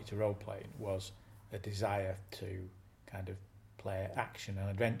that brought you to role-playing was a desire to kind of play action and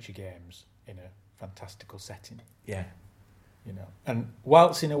adventure games in a fantastical setting. Yeah. And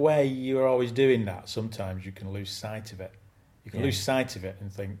whilst in a way you're always doing that, sometimes you can lose sight of it. You can lose sight of it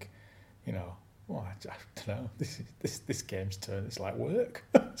and think, I don't know, this game's turn, it's like work,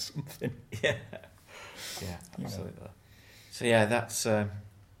 something. Yeah, absolutely. So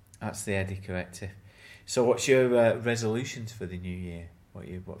that's the Eddie Corrective. So what's your resolutions for the new year? What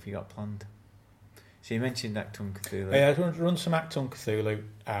have you got planned? So you mentioned Acton Cthulhu. Yeah, I want to run some Acton Cthulhu,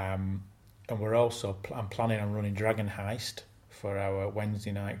 and we're also I'm planning on running Dragon Heist for our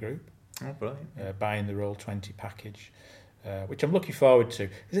Wednesday night group. Oh, brilliant! Buying the Roll20 package. Which I'm looking forward to.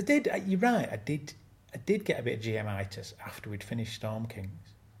 Because you're right, I did get a bit of GMitis after we'd finished Storm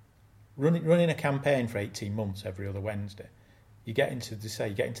Kings. Running a campaign for 18 months every other Wednesday, you get into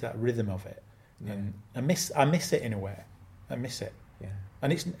that rhythm of it. Yeah. And I miss it in a way. I miss it. Yeah.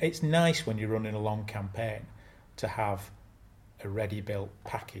 And it's nice when you're running a long campaign to have a ready-built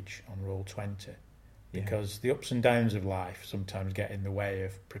package on Roll20, because the ups and downs of life sometimes get in the way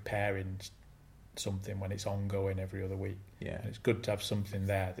of preparing something when it's ongoing every other week. Yeah. And it's good to have something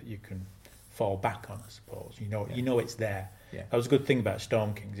there that you can fall back on, I suppose. You know it's there. Yeah. That was a good thing about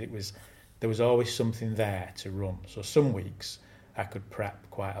Storm Kings. There was always something there to run. So some weeks I could prep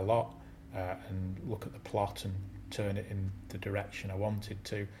quite a lot and look at the plot and turn it in the direction I wanted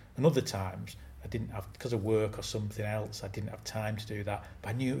to. And other times I didn't have, because of work or something else, I didn't have time to do that. But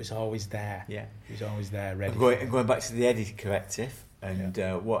I knew it was always there. Yeah. It was always there, ready. Going back to the Eddie Corrective and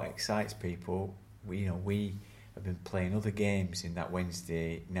what excites people, we have been playing other games in that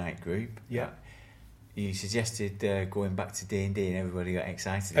Wednesday night group. Yeah. You suggested going back to D&D and everybody got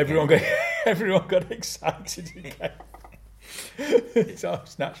excited. Everyone got excited again. It's all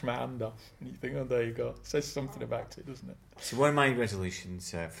snatched my hand off. And you think, oh, there you go. It says something about it, doesn't it? So one of my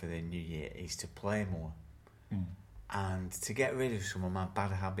resolutions for the new year is to play more and to get rid of some of my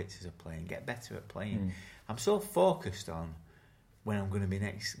bad habits as a player and get better at playing. I'm so focused on when I'm going to be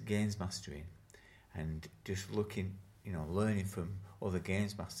next games mastering and just looking, learning from other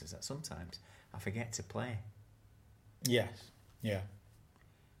games masters that sometimes I forget to play. Yes, yeah.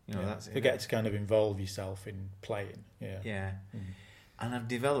 That's forget to kind of involve yourself in playing. Yeah. Yeah. And I've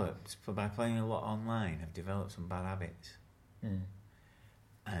developed, by playing a lot online, I've developed some bad habits.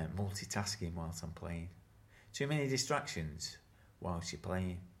 Multitasking whilst I'm playing. Too many distractions whilst you're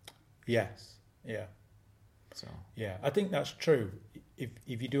playing. Yes, yeah. So yeah, I think that's true. If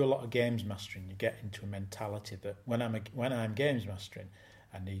you do a lot of games mastering, you get into a mentality that when I'm games mastering,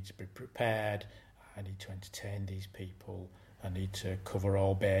 I need to be prepared, I need to entertain these people, I need to cover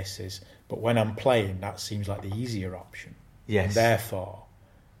all bases. But when I'm playing, that seems like the easier option. Yes. And therefore,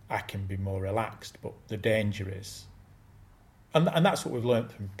 I can be more relaxed. But the danger is, and that's what we've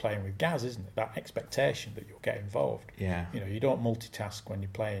learned from playing with Gaz, isn't it? That expectation that you'll get involved. Yeah. You don't multitask when you're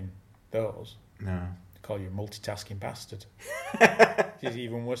playing those. No. They call you a multitasking bastard. Which is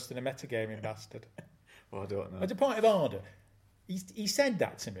even worse than a metagaming bastard. Well, I don't know. As a point of order, he said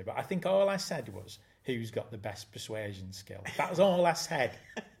that to me, but I think all I said was, who's got the best persuasion skill? That was all I said.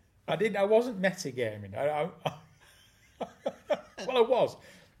 I wasn't metagaming. Well, I was,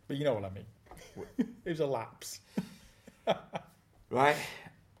 but you know what I mean. It was a lapse. Right,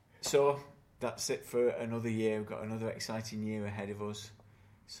 so that's it for another year. We've got another exciting year ahead of us.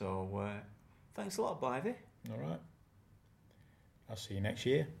 So thanks a lot, Bivey. All right. I'll see you next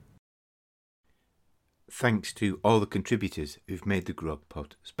year. Thanks to all the contributors who've made the Grog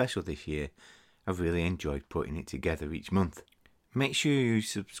Pod special this year. I've really enjoyed putting it together each month. Make sure you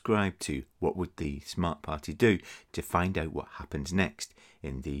subscribe to What Would the Smart Party Do to find out what happens next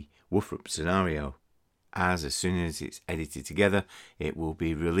in the Woof-Up scenario. As soon as it's edited together, it will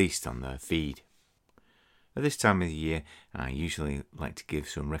be released on the feed. At this time of the year, I usually like to give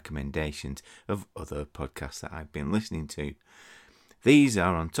some recommendations of other podcasts that I've been listening to. These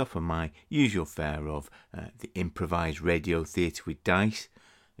are on top of my usual fare of the Improvised Radio Theatre with Dice,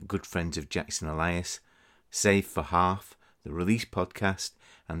 the Good Friends of Jackson Elias, Save for Half, the Release Podcast,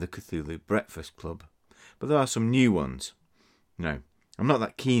 and the Cthulhu Breakfast Club. But there are some new ones. Now, I'm not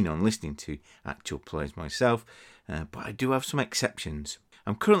that keen on listening to actual plays myself, but I do have some exceptions.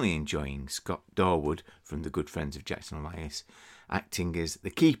 I'm currently enjoying Scott Dorwood from the Good Friends of Jackson Elias acting as the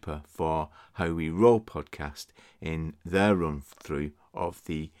keeper for How We Roll podcast in their run through of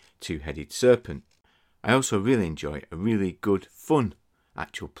the Two-Headed Serpent. I also really enjoy a really good, fun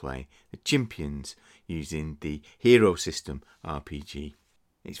actual play, The Chimpions, using the Hero System RPG.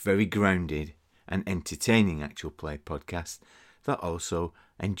 It's very grounded and entertaining actual play podcast that also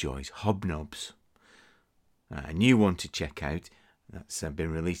enjoys hobnobs. A new one to check out that's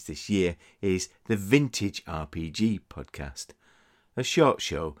been released this year is the Vintage RPG podcast, a short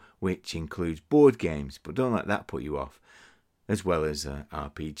show which includes board games, but don't let that put you off, as well as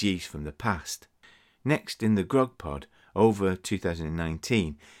RPGs from the past. Next in the Grog Pod, over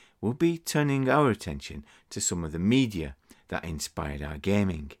 2019, we'll be turning our attention to some of the media that inspired our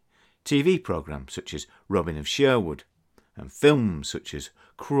gaming. TV programmes such as Robin of Sherwood, and films such as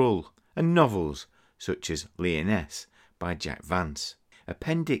Krull, and novels such as Leoness by Jack Vance.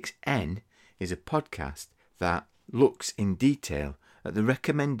 Appendix N is a podcast that looks in detail at the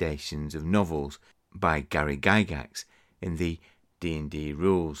recommendations of novels by Gary Gygax in the D&D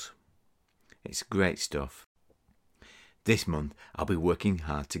rules. It's great stuff. This month I'll be working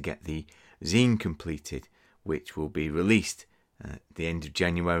hard to get the zine completed, which will be released at the end of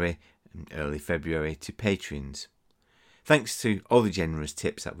January and early February to patrons. Thanks to all the generous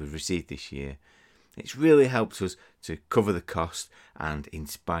tips that we've received this year, it's really helped us to cover the cost and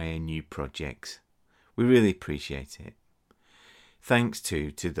inspire new projects. We really appreciate it. thanks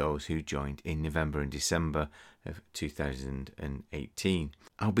to those who joined in November and December of 2018.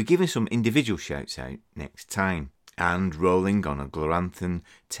 I'll be giving some individual shouts out next time, and rolling on a Gloranthan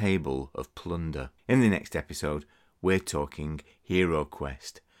table of plunder. In the next episode, we're talking Hero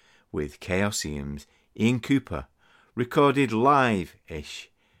Quest with Chaosium's Ian Cooper, recorded live-ish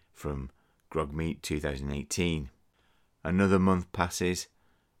from Grogmeet 2018. Another month passes,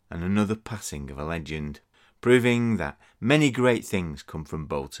 and another passing of a legend, proving that many great things come from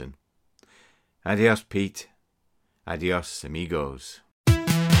Bolton. Adios, Pete. Adios, amigos.